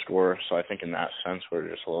natural goal scorer, so I think in that sense we're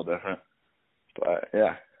just a little different. But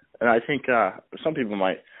yeah, and I think some people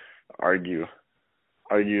might argue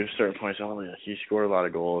certain points. Oh, yeah, he scored a lot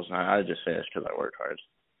of goals, and I just say it's because I work hard.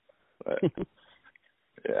 But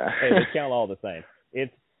yeah, hey, they count all the same.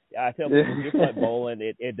 I tell people, when you're playing bowling,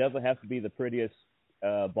 it doesn't have to be the prettiest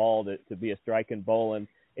ball to be a striking bowling.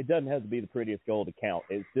 It doesn't have to be the prettiest goal to count.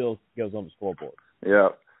 It still goes on the scoreboard.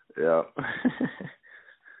 Yeah.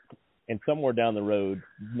 And somewhere down the road,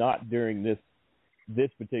 not during this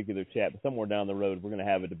particular chat, but somewhere down the road, we're going to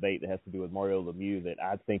have a debate that has to do with Mario Lemieux that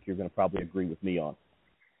I think you're going to probably agree with me on.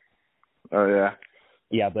 Oh, yeah.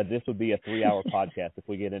 Yeah, but this would be a 3-hour podcast if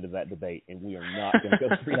we get into that debate, and we are not going to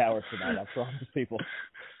go 3 hours tonight, I promise people.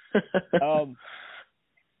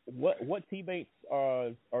 What teammates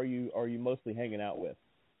are you mostly hanging out with?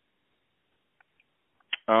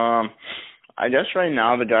 I guess right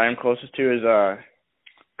now the guy I'm closest to is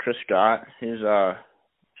Chris Scott. I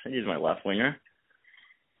think he's my left winger.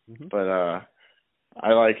 Mm-hmm. But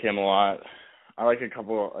I like him a lot. I like a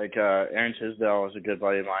couple, like Aaron Tisdale is a good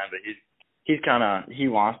buddy of mine, but he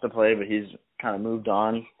wants to play, but he's kind of moved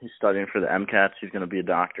on. He's studying for the MCATs. He's going to be a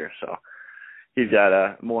doctor, so he's got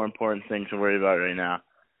a more important thing to worry about right now.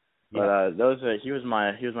 Yeah. But he was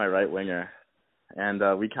my right winger, and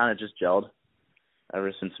we kind of just gelled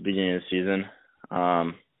ever since the beginning of the season.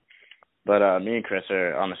 But me and Chris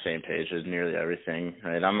are on the same page with nearly everything.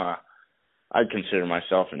 Right? I'd consider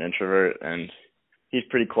myself an introvert, and he's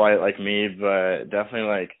pretty quiet like me, but definitely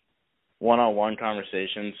like one-on-one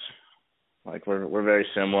conversations, like we're very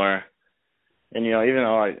similar. And even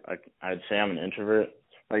though I'd say I'm an introvert,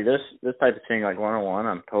 like this type of thing, like one-on-one,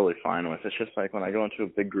 I'm totally fine with. It's just like when I go into a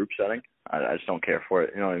big group setting, I just don't care for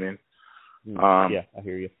it. You know what I mean? Yeah, I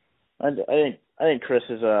hear you. I think Chris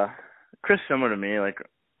is similar to me. Like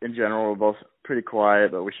in general, we're both pretty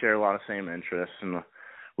quiet, but we share a lot of same interests, and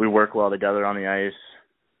we work well together on the ice.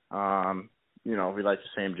 We like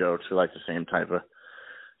the same jokes. We like the same type of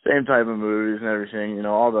movies and everything.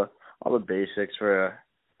 All the basics for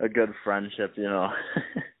a good friendship.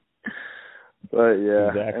 But yeah,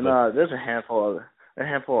 Exactly. and there's a handful of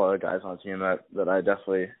other guys on the team that I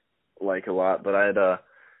definitely like a lot. But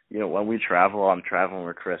when we travel, I'm traveling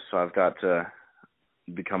with Chris, so I've got to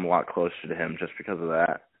become a lot closer to him just because of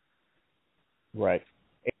that. Right.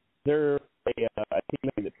 Is there a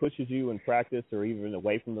teammate that pushes you in practice or even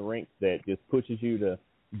away from the rink that just pushes you to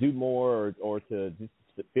do more or to just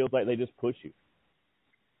it feels like they just push you?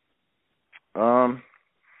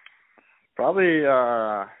 Probably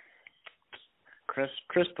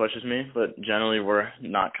Chris pushes me, but generally we're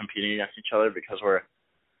not competing against each other because we're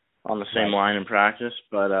on the same line in practice.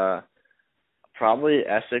 But probably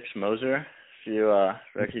Essex Moser, if you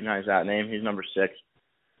recognize that name. He's number 6.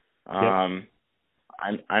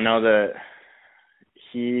 I know that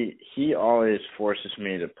he always forces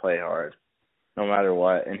me to play hard, no matter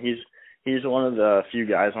what. And he's one of the few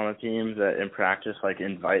guys on the team that in practice like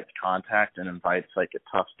invites contact and invites like a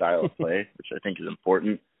tough style of play, which I think is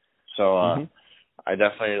important. So I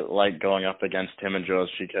definitely like going up against him and Joe's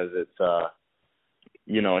because it's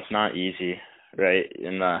it's not easy, right?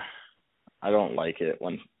 And I don't like it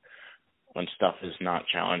when stuff is not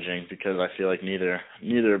challenging because I feel like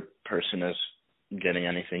neither person is getting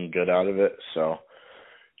anything good out of it. So,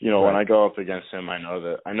 when I go up against him, I know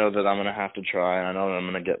that I'm going to have to try, and I know that I'm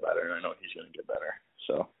going to get better, and I know he's going to get better.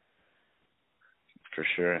 So, for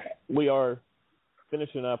sure. We are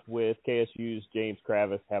finishing up with KSU's James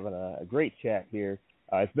Kravis, having a great chat here.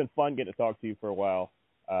 It's been fun getting to talk to you for a while.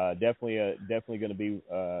 Definitely going to be,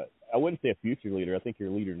 I wouldn't say a future leader. I think you're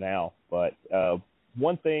a leader now. But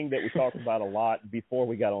one thing that we talked about a lot before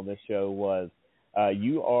we got on this show was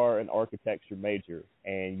you are an architecture major,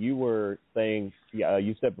 and you were saying,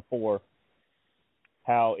 you said before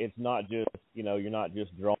how it's not just, you're not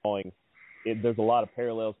just drawing. There's a lot of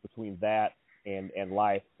parallels between that and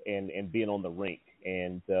life and being on the rink.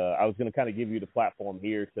 And I was going to kind of give you the platform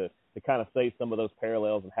here to kind of say some of those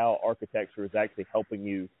parallels and how architecture is actually helping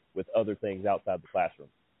you with other things outside the classroom.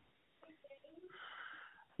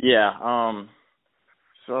 Yeah.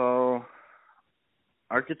 So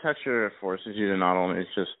architecture forces you to not only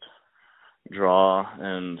just draw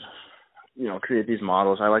and, create these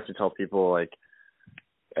models. I like to tell people, like,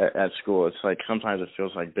 at school, it's like sometimes it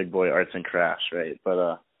feels like big boy arts and crafts, right?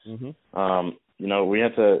 But, we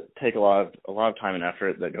have to take a lot of time and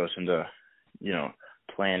effort that goes into,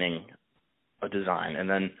 planning a design, and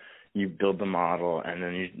then you build the model, and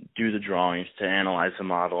then you do the drawings to analyze the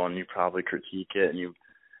model, and you probably critique it, and you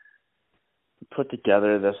put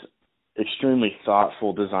together this extremely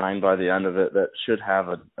thoughtful design by the end of it that should have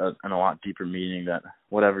a lot deeper meaning than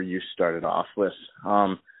whatever you started off with.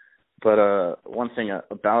 But one thing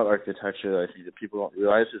about architecture that I think that people don't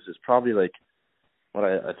realize is it's probably like what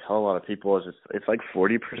I tell a lot of people is it's like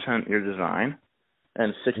 40% your design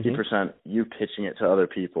and 60% you pitching it to other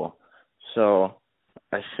people. So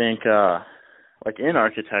I think like in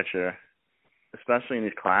architecture, especially in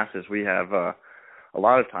these classes, we have a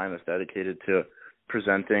lot of time that's dedicated to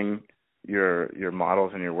presenting your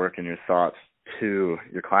models and your work and your thoughts to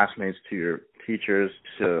your classmates, to your teachers,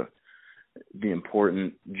 to the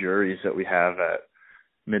important juries that we have at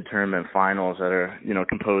midterm and finals that are,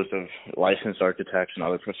 composed of licensed architects and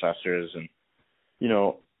other professors and,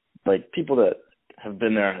 like people that have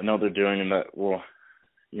been there and know what they're doing and that will,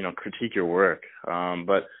 critique your work.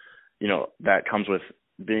 But, that comes with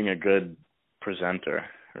being a good presenter,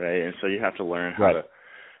 right? And so you have to learn how to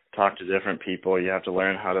talk to different people. You have to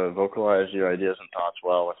learn how to vocalize your ideas and thoughts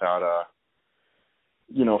well without,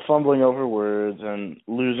 fumbling over words and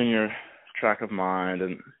losing your track of mind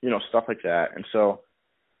and, stuff like that. And so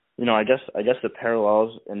I guess the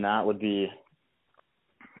parallels in that would be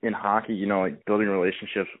in hockey, like building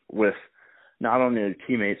relationships with not only your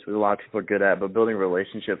teammates, which a lot of people are good at, but building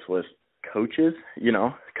relationships with coaches,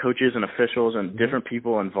 coaches and officials and different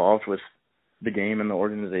people involved with the game and the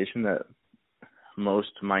organization that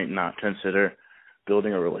most might not consider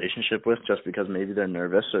building a relationship with, just because maybe they're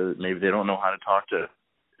nervous or maybe they don't know how to talk to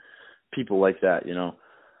people like that,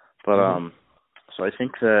 But so I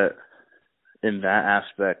think that in that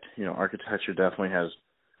aspect, architecture definitely has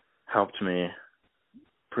helped me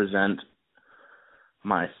present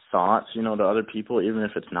my thoughts, to other people, even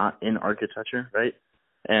if it's not in architecture, right?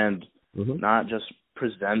 And not just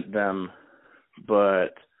present them,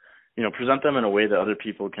 but, present them in a way that other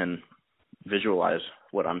people can visualize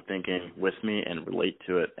what I'm thinking with me and relate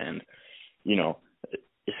to it and,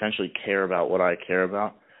 essentially care about what I care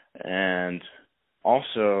about. And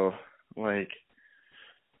also, like,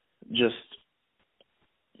 just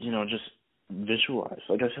visualize.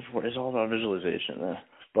 Like I said before, it's all about visualization.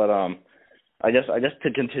 But I guess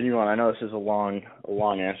to continue on, I know this is a long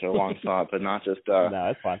answer, a long thought, but not just no,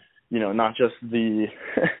 that's fine. Not just the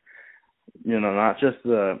not just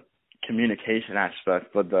the communication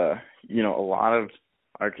aspect, but a lot of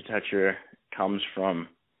architecture comes from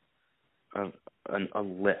a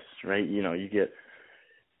list, right? You get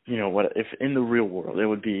what if in the real world it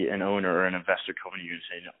would be an owner or an investor coming to you and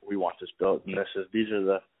saying, we want this built, and these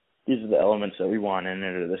are the elements that we want in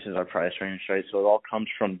it, or this is our price range, right? So it all comes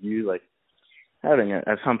from you, like, having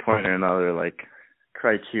at some point or another, like,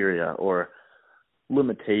 criteria or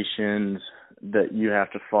limitations that you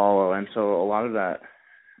have to follow. And so a lot of that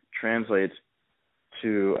translates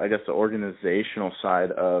to, I guess, the organizational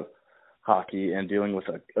side of hockey and dealing with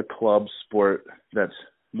a club sport that's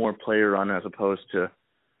more player run as opposed to,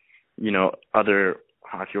 other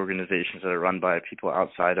hockey organizations that are run by people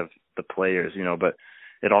outside of the players, but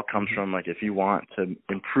it all comes from, like, if you want to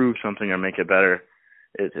improve something or make it better,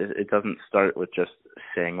 it doesn't start with just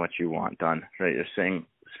saying what you want done, right? You're saying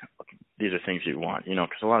these are things you want, because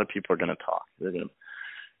a lot of people are going to talk. They're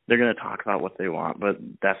going to talk about what they want, but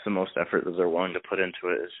that's the most effort that they're willing to put into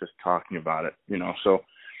it, is just talking about it, So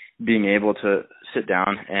being able to sit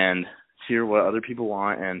down and hear what other people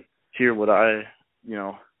want and hear what I,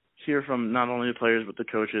 hear from not only the players but the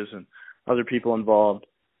coaches and other people involved,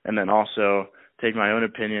 and then also take my own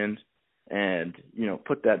opinions and,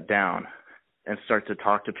 put that down and start to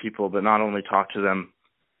talk to people, but not only talk to them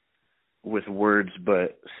with words,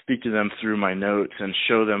 but speak to them through my notes and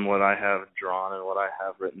show them what I have drawn and what I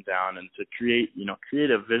have written down, and to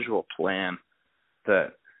create a visual plan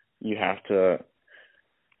that you have to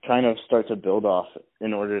kind of start to build off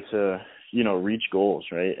in order to, reach goals,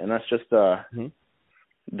 right? And that's just,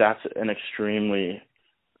 that's an extremely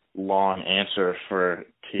long answer for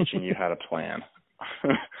teaching you how to plan.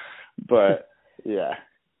 But yeah.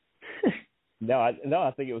 No,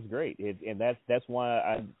 I think it was great, and that's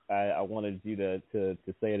why I wanted you to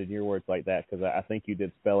say it in your words like that, because I think you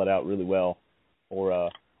did spell it out really well for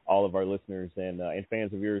all of our listeners and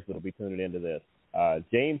fans of yours that'll be tuning into this.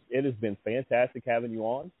 James, it has been fantastic having you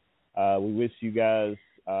on. We wish you guys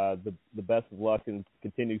the best of luck and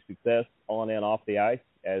continued success on and off the ice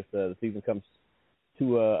as the season comes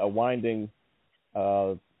to a winding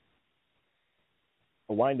end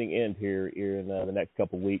here in the next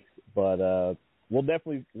couple of weeks. But we'll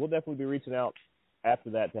definitely be reaching out after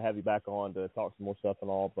that to have you back on to talk some more stuff and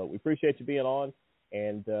all. But we appreciate you being on,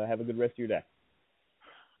 and have a good rest of your day.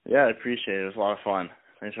 Yeah, I appreciate it. It was a lot of fun.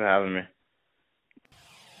 Thanks for having me.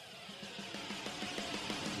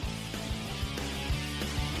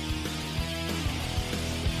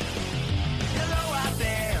 Hello out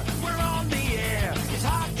there, we're on the air. It's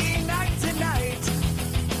hockey night tonight.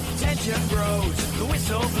 Tension grows, the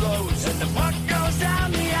whistle blows, and the puck goes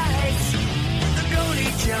down the ice. The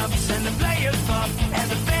goalie jumps and the